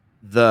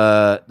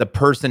the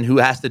person who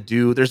has to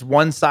do, there's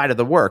one side of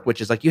the work, which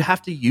is like, you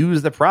have to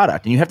use the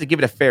product and you have to give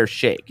it a fair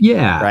shake.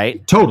 Yeah.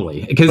 Right.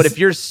 Totally. But if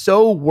you're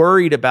so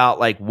worried about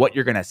like what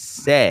you're going to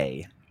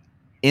say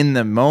in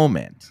the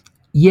moment,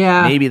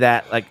 yeah, maybe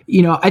that like,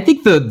 I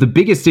think the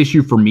biggest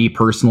issue for me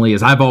personally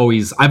is I've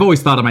always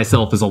thought of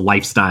myself as a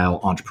lifestyle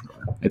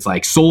entrepreneur. It's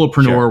like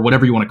solopreneur,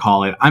 whatever you want to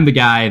call it. I'm the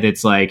guy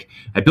that's like,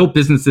 I built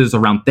businesses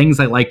around things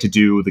I like to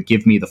do that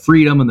give me the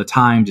freedom and the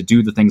time to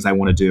do the things I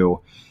want to do.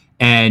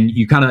 And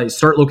you kind of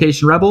start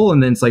Location Rebel,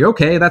 and then it's like,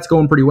 okay, that's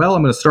going pretty well.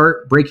 I'm going to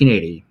start Breaking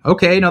 80.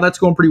 Okay, now that's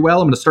going pretty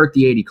well. I'm going to start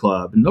the 80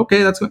 Club. And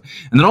okay, that's good.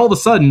 And then all of a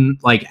sudden,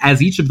 like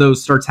as each of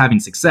those starts having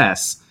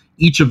success,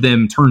 each of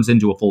them turns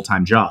into a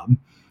full-time job.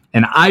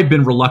 And I've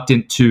been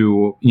reluctant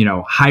to,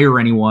 hire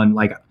anyone.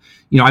 Like,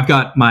 I've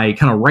got my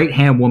kind of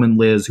right-hand woman,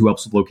 Liz, who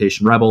helps with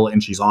Location Rebel,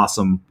 and she's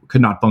awesome.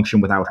 Could not function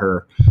without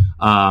her.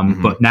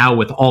 But now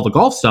with all the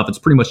golf stuff, it's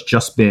pretty much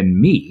just been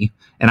me.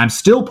 And I'm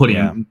still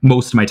putting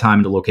most of my time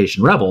into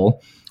Location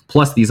Rebel,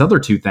 plus these other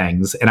two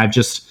things. And I've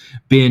just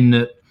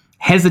been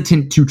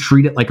hesitant to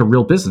treat it like a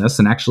real business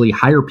and actually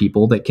hire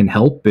people that can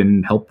help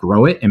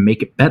grow it and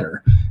make it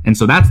better. And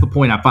so that's the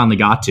point I finally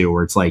got to,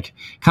 where it's like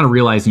kind of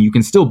realizing you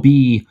can still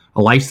be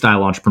a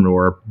lifestyle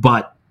entrepreneur,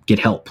 but get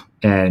help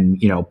and,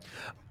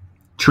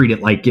 treat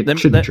it like it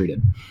should be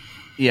treated.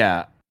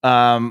 Yeah.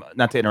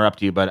 Not to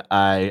interrupt you, but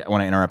I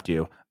want to interrupt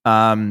you.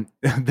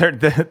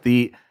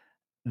 The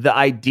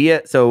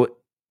idea. So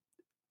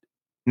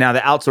now the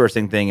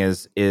outsourcing thing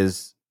is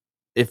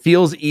it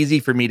feels easy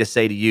for me to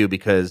say to you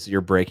because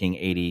you're breaking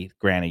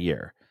 $80,000 a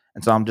year.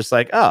 And so I'm just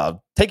like,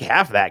 oh, take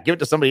half of that, give it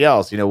to somebody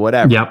else,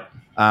 whatever. Yep.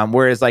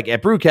 Whereas like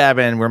at Brew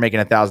Cabin, we're making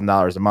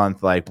 $1,000 a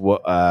month. Like,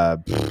 what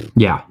am I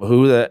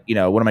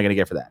going to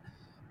get for that?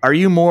 Are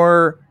you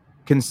more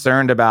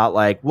concerned about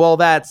like, well,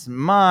 that's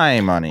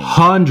my money?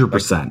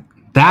 100%.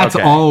 That's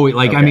always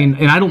like, I mean,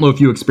 and I don't know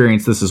if you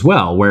experience this as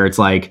well, where it's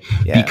like,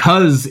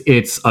 because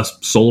it's a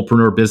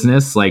solopreneur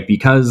business, like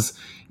because,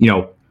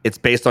 it's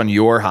based on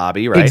your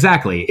hobby, right?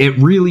 Exactly. It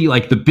really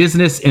like the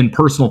business and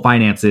personal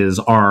finances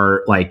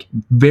are like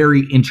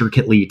very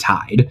intricately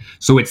tied.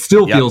 So it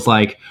still feels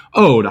like,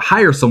 to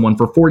hire someone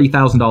for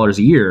 $40,000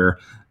 a year,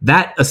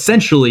 that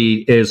essentially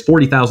is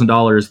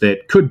 $40,000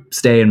 that could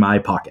stay in my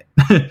pocket.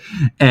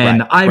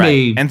 And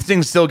and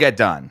things still get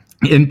done.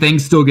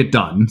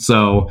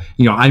 So,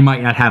 I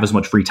might not have as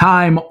much free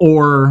time,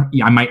 or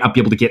I might not be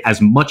able to get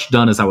as much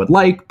done as I would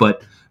like,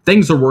 but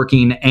things are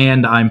working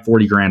and I'm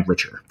 $40,000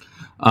 richer.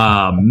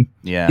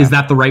 Is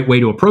that the right way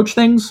to approach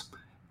things?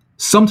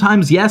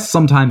 Sometimes yes,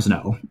 sometimes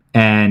no.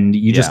 And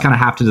you just kind of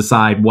have to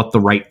decide what the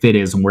right fit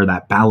is and where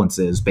that balance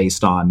is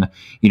based on,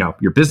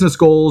 your business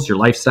goals, your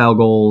lifestyle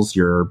goals,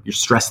 your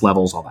stress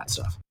levels, all that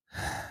stuff.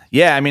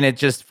 Yeah. I mean, it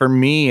just, for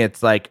me,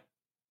 it's like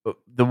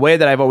the way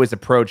that I've always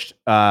approached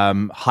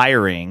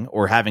hiring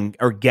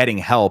or getting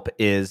help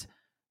is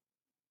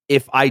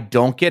if I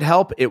don't get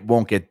help, it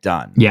won't get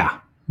done. Yeah.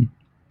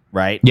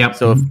 Right. Yep.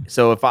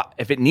 So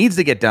if it needs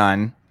to get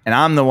done, and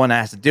I'm the one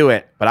that has to do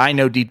it, but I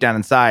know deep down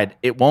inside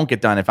it won't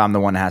get done if I'm the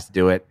one that has to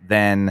do it,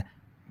 then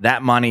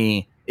that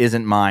money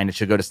isn't mine. It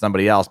should go to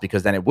somebody else,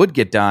 because then it would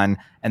get done.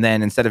 And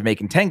then instead of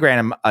making 10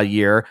 grand a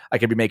year, I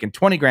could be making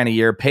 20 grand a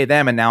year, pay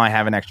them, and now I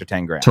have an extra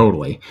 10 grand.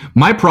 Totally.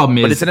 My problem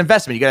is, but it's an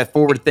investment. You got to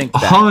forward think.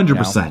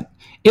 100%.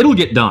 It'll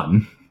get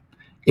done.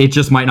 It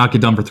just might not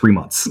get done for 3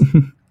 months.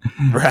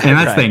 Right, and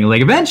that's the thing.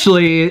 Like,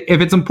 eventually,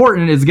 if it's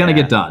important, it's going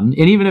to get done.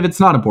 And even if it's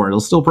not important,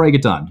 it'll still probably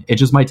get done. It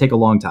just might take a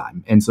long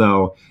time. And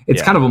so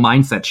it's kind of a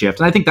mindset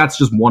shift. And I think that's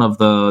just one of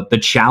the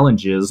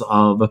challenges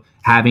of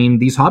having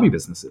these hobby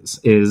businesses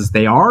is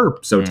they are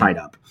so tied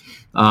up.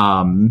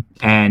 And,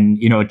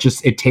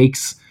 it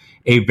takes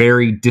a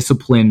very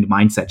disciplined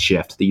mindset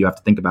shift that you have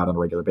to think about on a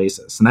regular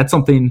basis. And that's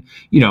something,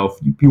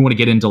 if you want to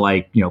get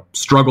into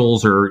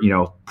struggles or,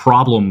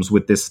 problems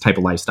with this type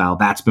of lifestyle,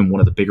 that's been one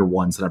of the bigger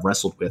ones that I've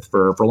wrestled with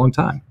for a long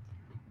time.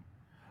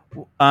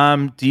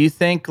 Do you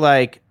think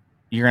you're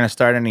going to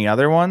start any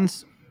other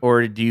ones,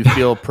 or do you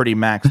feel pretty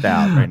maxed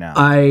out right now?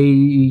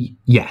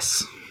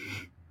 Yes,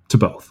 to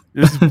both.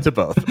 To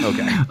both.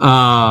 Okay.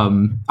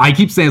 I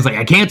keep saying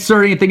I can't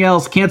start anything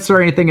else,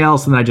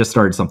 and then I just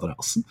started something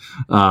else.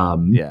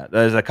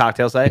 There's a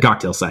cocktail site. A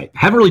cocktail site.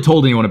 Haven't really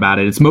told anyone about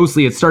it. It's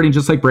starting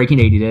just like Breaking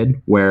 80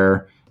 did,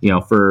 where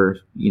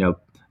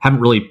haven't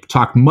really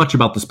talked much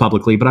about this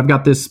publicly, but I've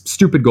got this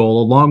stupid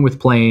goal along with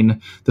playing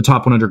the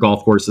top 100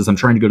 golf courses. I'm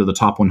trying to go to the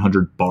top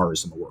 100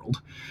 bars in the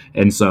world,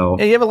 and so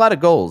you have a lot of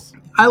goals.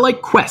 I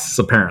like quests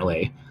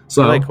apparently.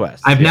 So I like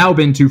quests. I've now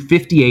been to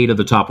 58 of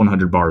the top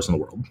 100 bars in the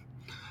world.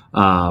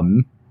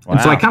 And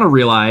so I kind of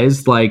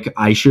realized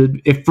I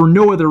should, if for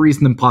no other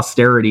reason than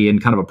posterity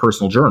and kind of a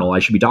personal journal, I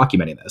should be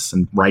documenting this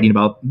and writing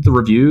about the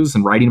reviews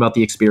and writing about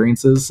the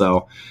experiences.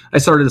 So I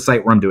started a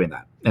site where I'm doing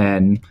that.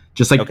 And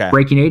just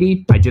Breaking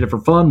 80, I did it for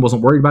fun,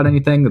 wasn't worried about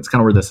anything. That's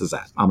kind of where this is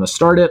at. I'm going to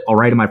start it. I'll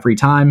write in my free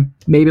time.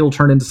 Maybe it'll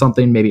turn into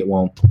something. Maybe it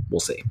won't. We'll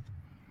see.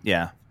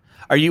 Yeah.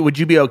 Would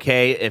you be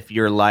okay if in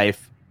your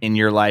life,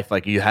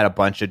 you had a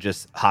bunch of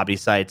just hobby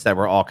sites that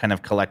were all kind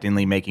of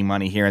collectively making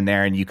money here and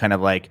there, and you kind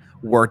of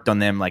worked on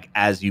them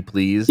as you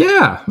please?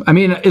 Yeah. I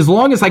mean, as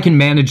long as I can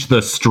manage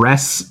the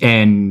stress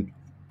and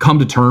come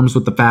to terms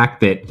with the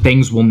fact that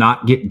things will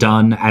not get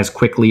done as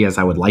quickly as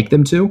I would like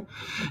them to,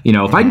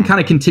 if I can kind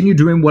of continue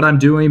doing what I'm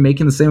doing,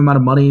 making the same amount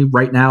of money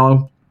right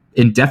now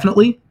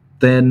indefinitely,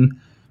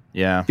 then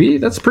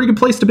that's a pretty good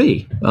place to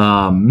be.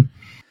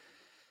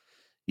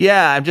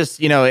 Yeah. I'm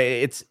just,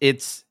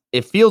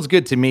 it feels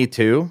good to me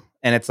too.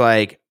 And it's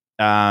I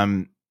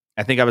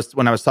think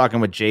when I was talking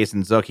with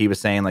Jason Zook, he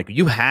was saying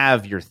you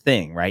have your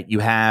thing, right? You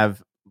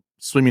have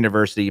Swim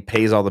University,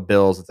 pays all the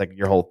bills. It's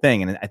your whole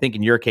thing. And I think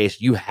in your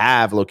case, you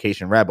have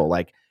Location Rebel.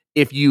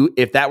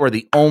 If that were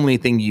the only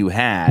thing you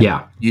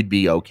had, you'd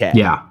be okay.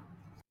 Yeah.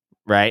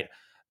 Right.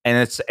 And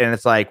it's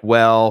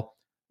well,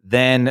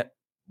 then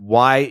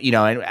why,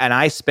 and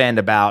I spend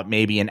about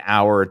maybe an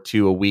hour or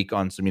two a week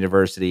on Swim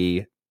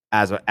University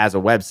as a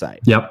website.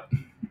 Yep.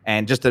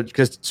 And just to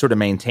sort of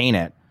maintain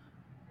it.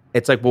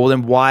 It's well,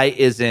 then why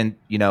isn't,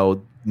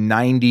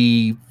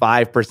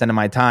 95% of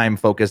my time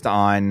focused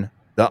on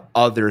the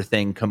other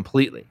thing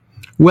completely?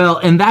 Well,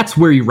 and that's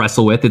where you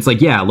wrestle with. It's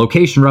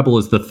Location Rebel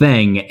is the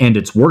thing and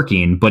it's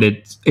working, but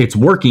it's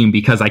working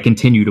because I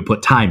continue to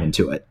put time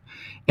into it.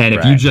 And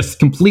if you just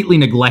completely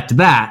neglect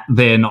that,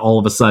 then all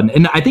of a sudden,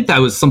 and I think that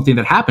was something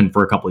that happened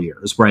for a couple of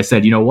years where I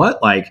said, you know what,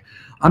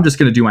 I'm just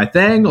going to do my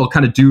thing. I'll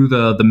kind of do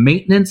the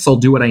maintenance. I'll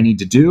do what I need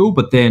to do.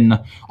 But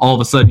then all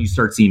of a sudden you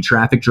start seeing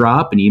traffic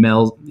drop and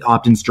email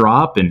opt-ins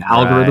drop and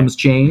algorithms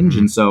change.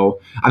 And so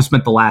I've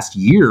spent the last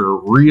year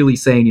really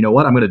saying, you know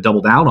what, I'm going to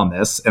double down on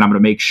this and I'm going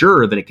to make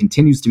sure that it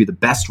continues to be the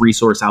best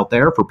resource out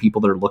there for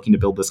people that are looking to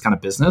build this kind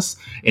of business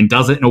and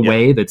does it in a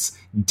way that's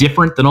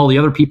different than all the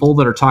other people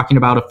that are talking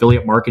about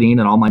affiliate marketing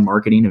and online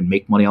marketing and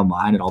make money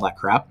online and all that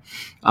crap.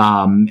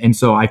 And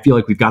so I feel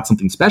like we've got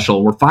something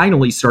special. We're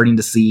finally starting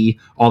to see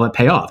all that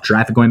pay off.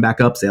 Traffic going back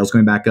up, sales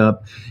going back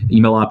up,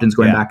 email opt-ins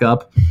going back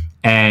up.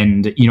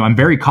 And, I'm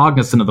very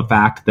cognizant of the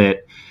fact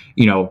that,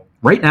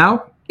 right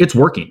now it's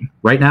working.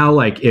 Right now,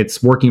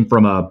 it's working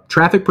from a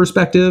traffic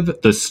perspective.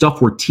 The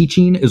stuff we're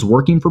teaching is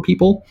working for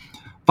people.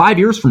 5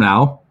 years from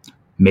now,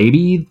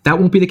 maybe that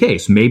won't be the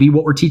case. Maybe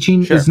what we're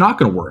teaching is not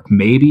going to work.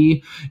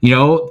 Maybe,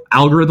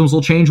 algorithms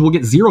will change. We'll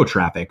get zero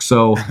traffic.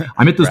 So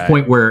I'm at this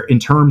point where in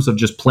terms of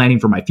just planning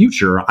for my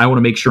future, I want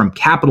to make sure I'm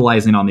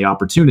capitalizing on the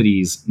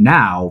opportunities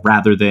now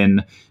rather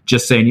than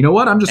just saying, you know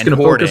what, I'm just going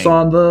to focus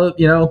on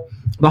the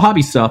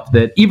hobby stuff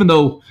that even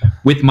though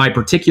with my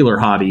particular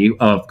hobby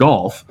of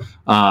golf,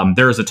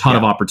 there is a ton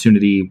of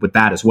opportunity with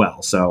that as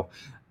well. So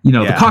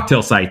the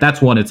cocktail site,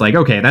 that's one. It's like,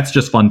 okay, that's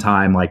just fun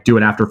time. Like do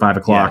it after 5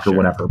 o'clock or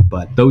whatever.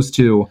 But those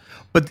two,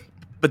 but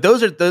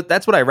those are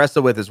that's what I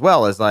wrestle with as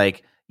well. Is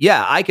like,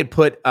 yeah, I could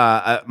put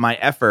my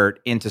effort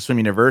into Swim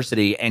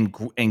University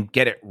and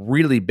get it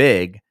really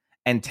big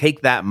and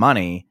take that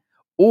money,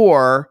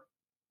 or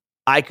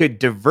I could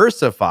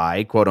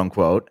diversify, quote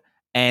unquote,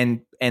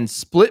 and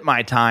split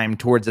my time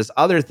towards this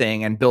other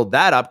thing and build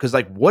that up. Because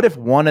like, what if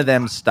one of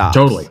them stops?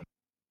 Totally.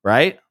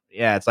 Right?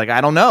 Yeah, it's like,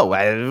 I don't know.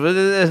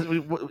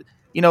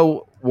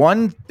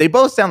 They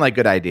both sound like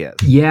good ideas.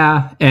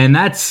 Yeah, and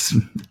that's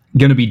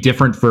going to be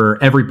different for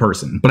every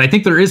person. But I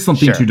think there is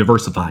something to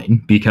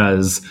diversifying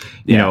because,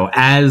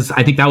 as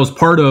I think that was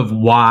part of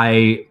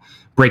why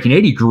Breaking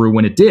 80 grew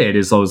when it did,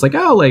 is I was like,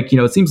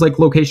 it seems like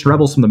Location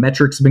Rebels, some of the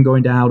metrics have been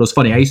going down. It was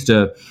funny. I used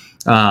to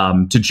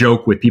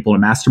joke with people in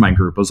a mastermind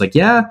group. I was like,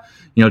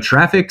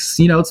 traffic's,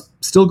 it's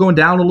still going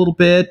down a little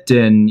bit,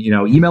 and,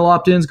 email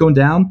opt-ins going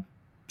down.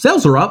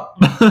 Sales are up.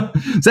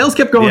 Sales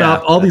kept going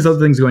up. All these other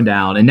things going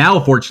down. And now,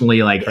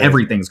 fortunately, like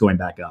everything's going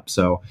back up.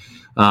 So,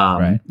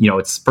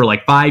 it's for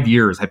like 5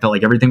 years, I felt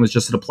like everything was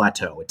just at a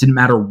plateau. It didn't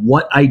matter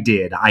what I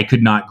did. I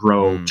could not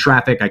grow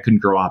traffic. I couldn't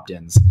grow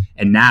opt-ins.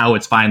 And now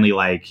it's finally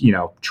like,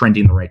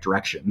 trending the right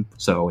direction.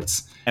 So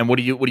it's. And what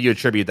do you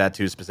attribute that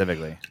to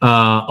specifically?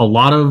 A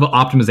lot of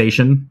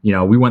optimization.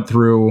 We went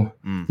through,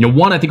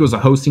 one, I think it was a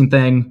hosting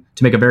thing.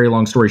 To make a very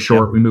long story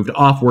short, we moved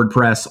off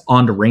WordPress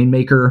onto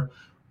Rainmaker.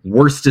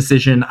 Worst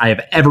decision I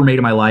have ever made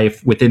in my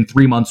life. Within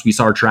 3 months, we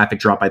saw our traffic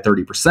drop by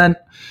 30%.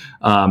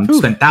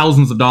 Spent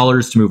thousands of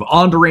dollars to move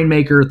on to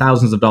Rainmaker,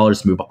 thousands of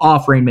dollars to move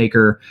off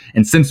Rainmaker.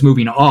 And since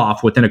moving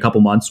off, within a couple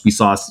months, we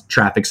saw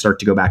traffic start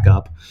to go back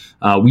up.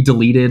 We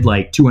deleted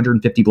like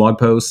 250 blog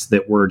posts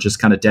that were just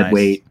kind of dead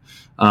weight.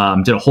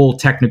 Did a whole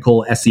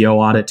technical SEO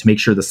audit to make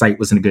sure the site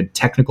was in a good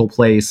technical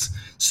place.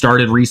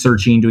 Started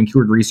researching, doing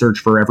keyword research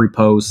for every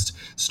post.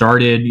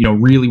 Started,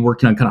 really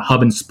working on kind of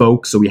hub and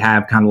spoke. So we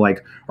have kind of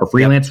like our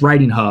freelance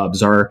writing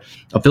hubs, our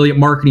affiliate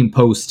marketing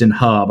post and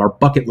hub, our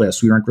bucket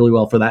list. We rank really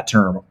well for that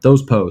term,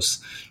 those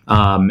posts.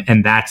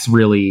 And that's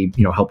really,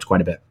 helped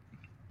quite a bit.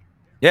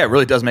 Yeah, it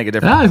really does make a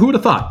difference. Who would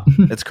have thought?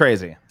 It's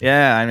crazy.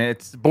 Yeah, I mean,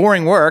 it's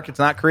boring work. It's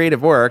not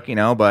creative work,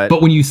 but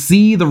when you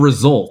see the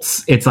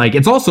results, it's like,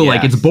 it's also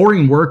like, it's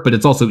boring work, but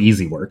it's also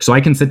easy work. So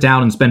I can sit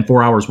down and spend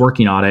 4 hours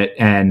working on it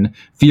and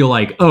feel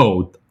like,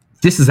 oh,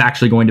 this is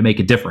actually going to make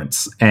a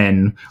difference.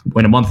 And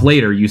when a month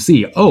later you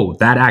see, oh,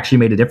 that actually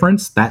made a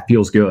difference, that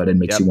feels good and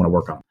makes you want to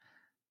work on it.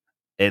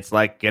 It's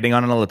like getting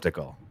on an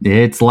elliptical.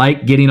 It's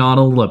like getting on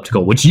an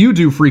elliptical, which you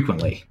do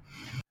frequently.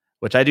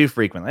 Which I do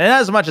frequently. And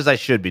as much as I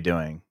should be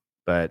doing.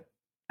 But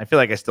I feel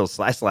like I still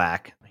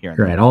slack here and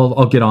there. Right,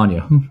 I'll get on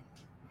you.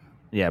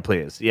 Yeah,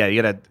 please. Yeah,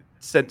 you gotta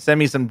send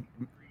me some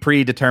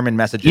predetermined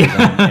messages in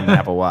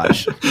Apple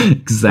Watch.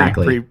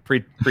 Exactly.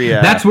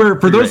 That's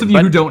where, for those of you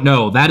who don't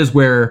know, that is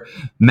where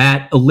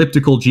Matt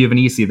Elliptical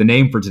Giovanisi, the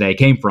name for today,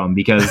 came from.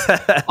 Because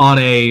on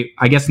a,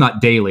 I guess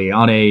not daily,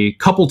 on a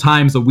couple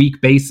times a week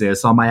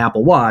basis on my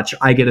Apple Watch,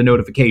 I get a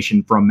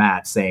notification from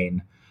Matt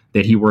saying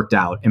that he worked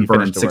out and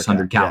burned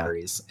 600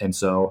 calories. Yeah. And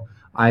so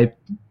I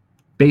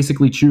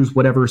basically choose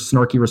whatever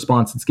snarky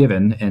response it's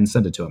given and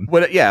send it to him.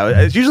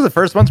 It's usually the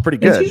first one's pretty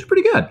good. It's usually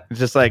pretty good. It's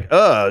just like,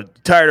 oh,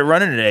 tired of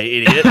running today,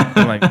 idiot.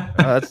 I'm like,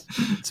 oh,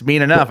 it's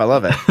mean enough. I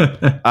love it.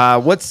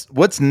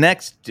 What's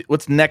next?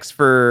 What's next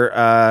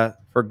for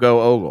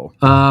Go Ogle?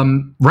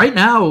 Right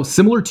now,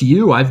 similar to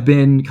you, I've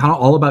been kind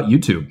of all about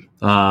YouTube.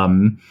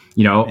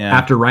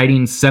 After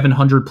writing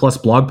 700 plus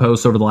blog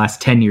posts over the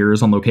last 10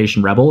 years on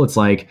Location Rebel, it's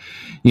like,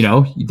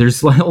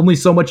 there's only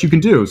so much you can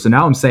do. So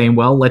now I'm saying,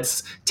 well,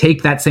 let's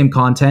take that same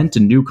content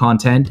and new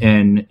content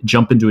and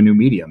jump into a new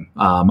medium.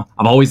 I've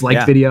always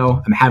liked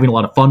video. I'm having a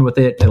lot of fun with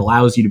it. It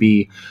allows you to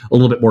be a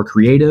little bit more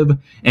creative,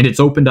 and it's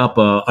opened up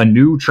a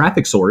new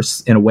traffic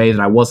source in a way that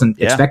I wasn't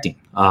expecting.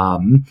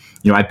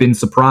 I've been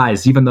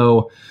surprised, even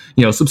though,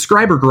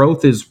 subscriber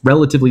growth is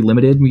relatively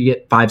limited. We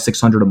get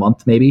 500-600 a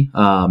month, maybe.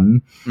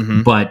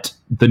 But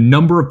the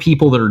number of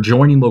people that are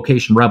joining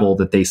Location Rebel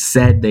that they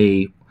said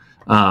they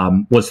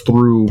was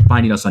through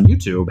finding us on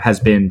YouTube has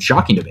been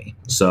shocking to me.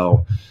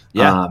 So,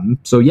 I'm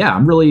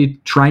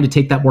really trying to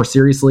take that more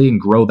seriously and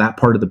grow that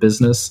part of the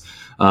business,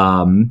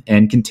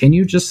 and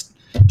continue just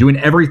doing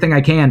everything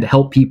I can to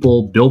help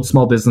people build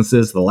small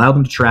businesses that allow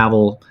them to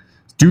travel,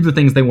 do the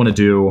things they want to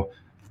do,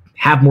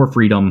 have more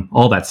freedom,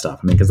 all that stuff.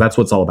 I mean, because that's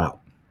what it's all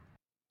about.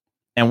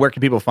 And where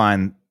can people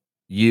find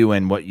you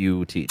and what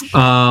you teach?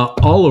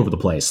 All over the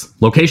place.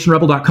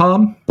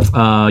 LocationRebel.com,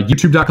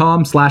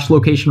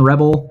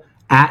 YouTube.com/LocationRebel,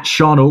 at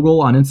Sean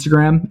Ogle on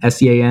Instagram,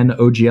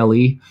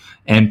 SeanOgle.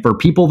 And for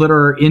people that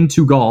are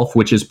into golf,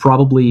 which is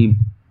probably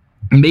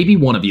maybe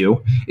one of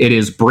you, it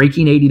is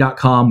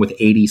breaking80.com with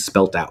 80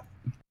 spelt out.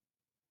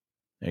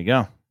 There you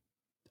go.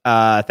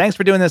 Thanks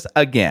for doing this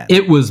again.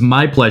 It was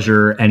my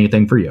pleasure.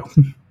 Anything for you.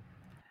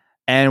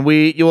 And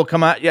you will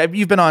come out. Yeah,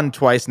 you've been on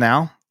twice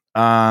now.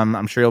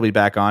 I'm sure you'll be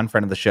back on,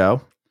 friend of the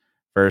show,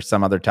 for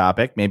some other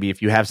topic. Maybe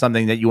if you have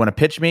something that you want to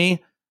pitch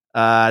me,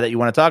 that you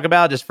want to talk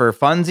about just for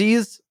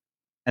funsies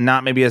and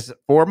not maybe as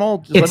formal?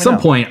 Just at some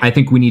point, I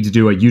think we need to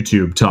do a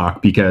YouTube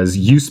talk because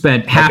you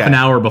spent half an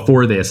hour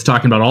before this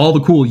talking about all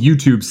the cool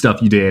YouTube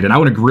stuff you did. And I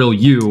want to grill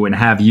you and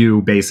have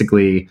you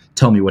basically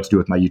tell me what to do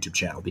with my YouTube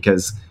channel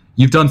because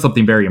you've done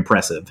something very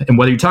impressive. And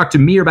whether you talk to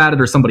me about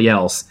it or somebody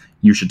else,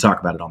 you should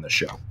talk about it on this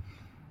show.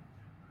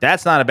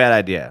 That's not a bad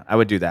idea. I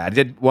would do that. I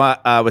did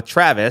with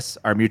Travis,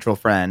 our mutual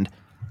friend.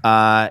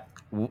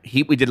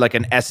 We did like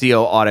an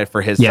SEO audit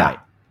for his site,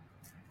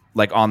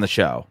 like on the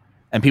show.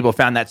 And people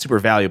found that super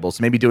valuable.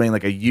 So maybe doing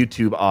like a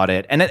YouTube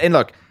audit. And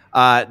look,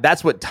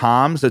 that's what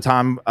Tom,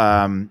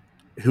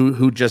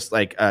 who just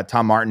like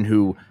Tom Martin,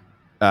 who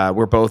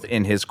we're both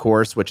in his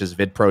course, which is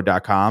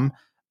vidpro.com.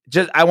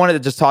 I wanted to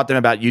just talk to him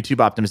about YouTube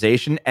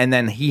optimization. And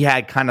then he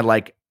had kind of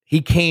like,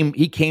 he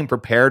came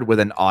prepared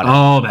with an audit.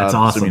 Oh, that's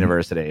awesome. Swim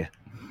University.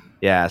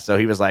 Yeah. So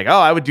he was like, oh,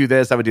 I would do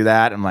this. I would do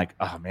that. I'm like,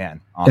 oh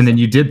man. Awesome. And then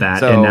you did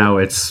that. And now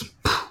it's.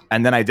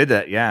 And then I did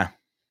that. Yeah.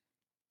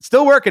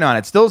 Still working on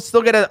it. Still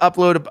get to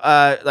upload,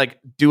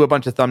 do a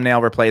bunch of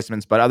thumbnail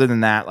replacements. But other than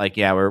that, like,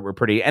 yeah, we're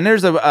pretty. And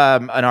there's an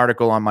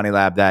article on Money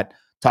Lab that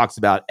talks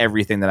about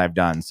everything that I've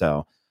done.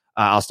 So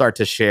I'll start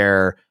to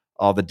share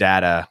all the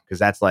data because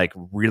that's like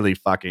really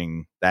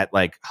fucking that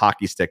like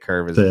hockey stick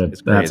curve is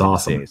crazy. That's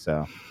awesome. To see,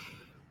 so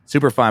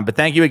super fun. But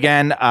thank you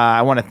again.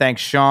 I want to thank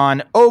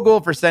Sean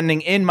Ogle for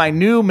sending in my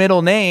new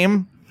middle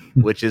name,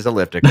 which is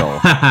elliptical.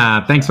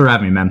 Thanks for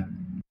having me, man.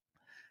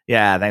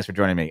 Yeah, thanks for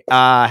joining me.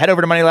 Head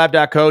over to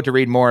moneylab.co to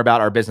read more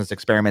about our business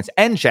experiments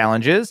and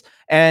challenges,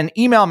 and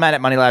email Matt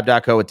at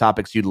moneylab.co with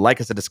topics you'd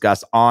like us to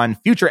discuss on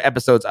future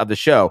episodes of the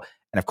show.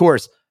 And of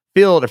course,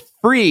 feel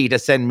free to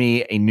send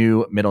me a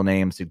new middle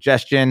name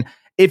suggestion.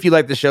 If you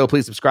like the show,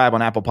 please subscribe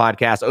on Apple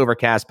Podcasts,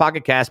 Overcast,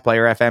 Pocket Cast,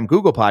 Player FM,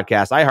 Google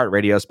Podcasts,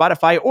 iHeartRadio,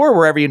 Spotify, or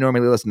wherever you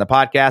normally listen to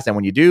podcasts. And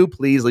when you do,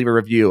 please leave a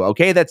review.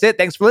 Okay, that's it.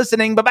 Thanks for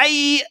listening.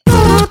 Bye-bye.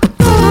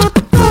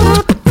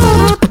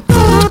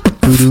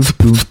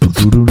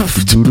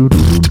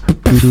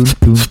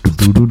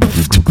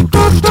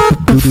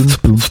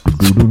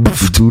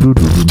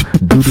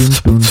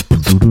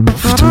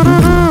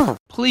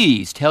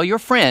 Please tell your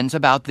friends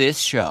about this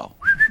show.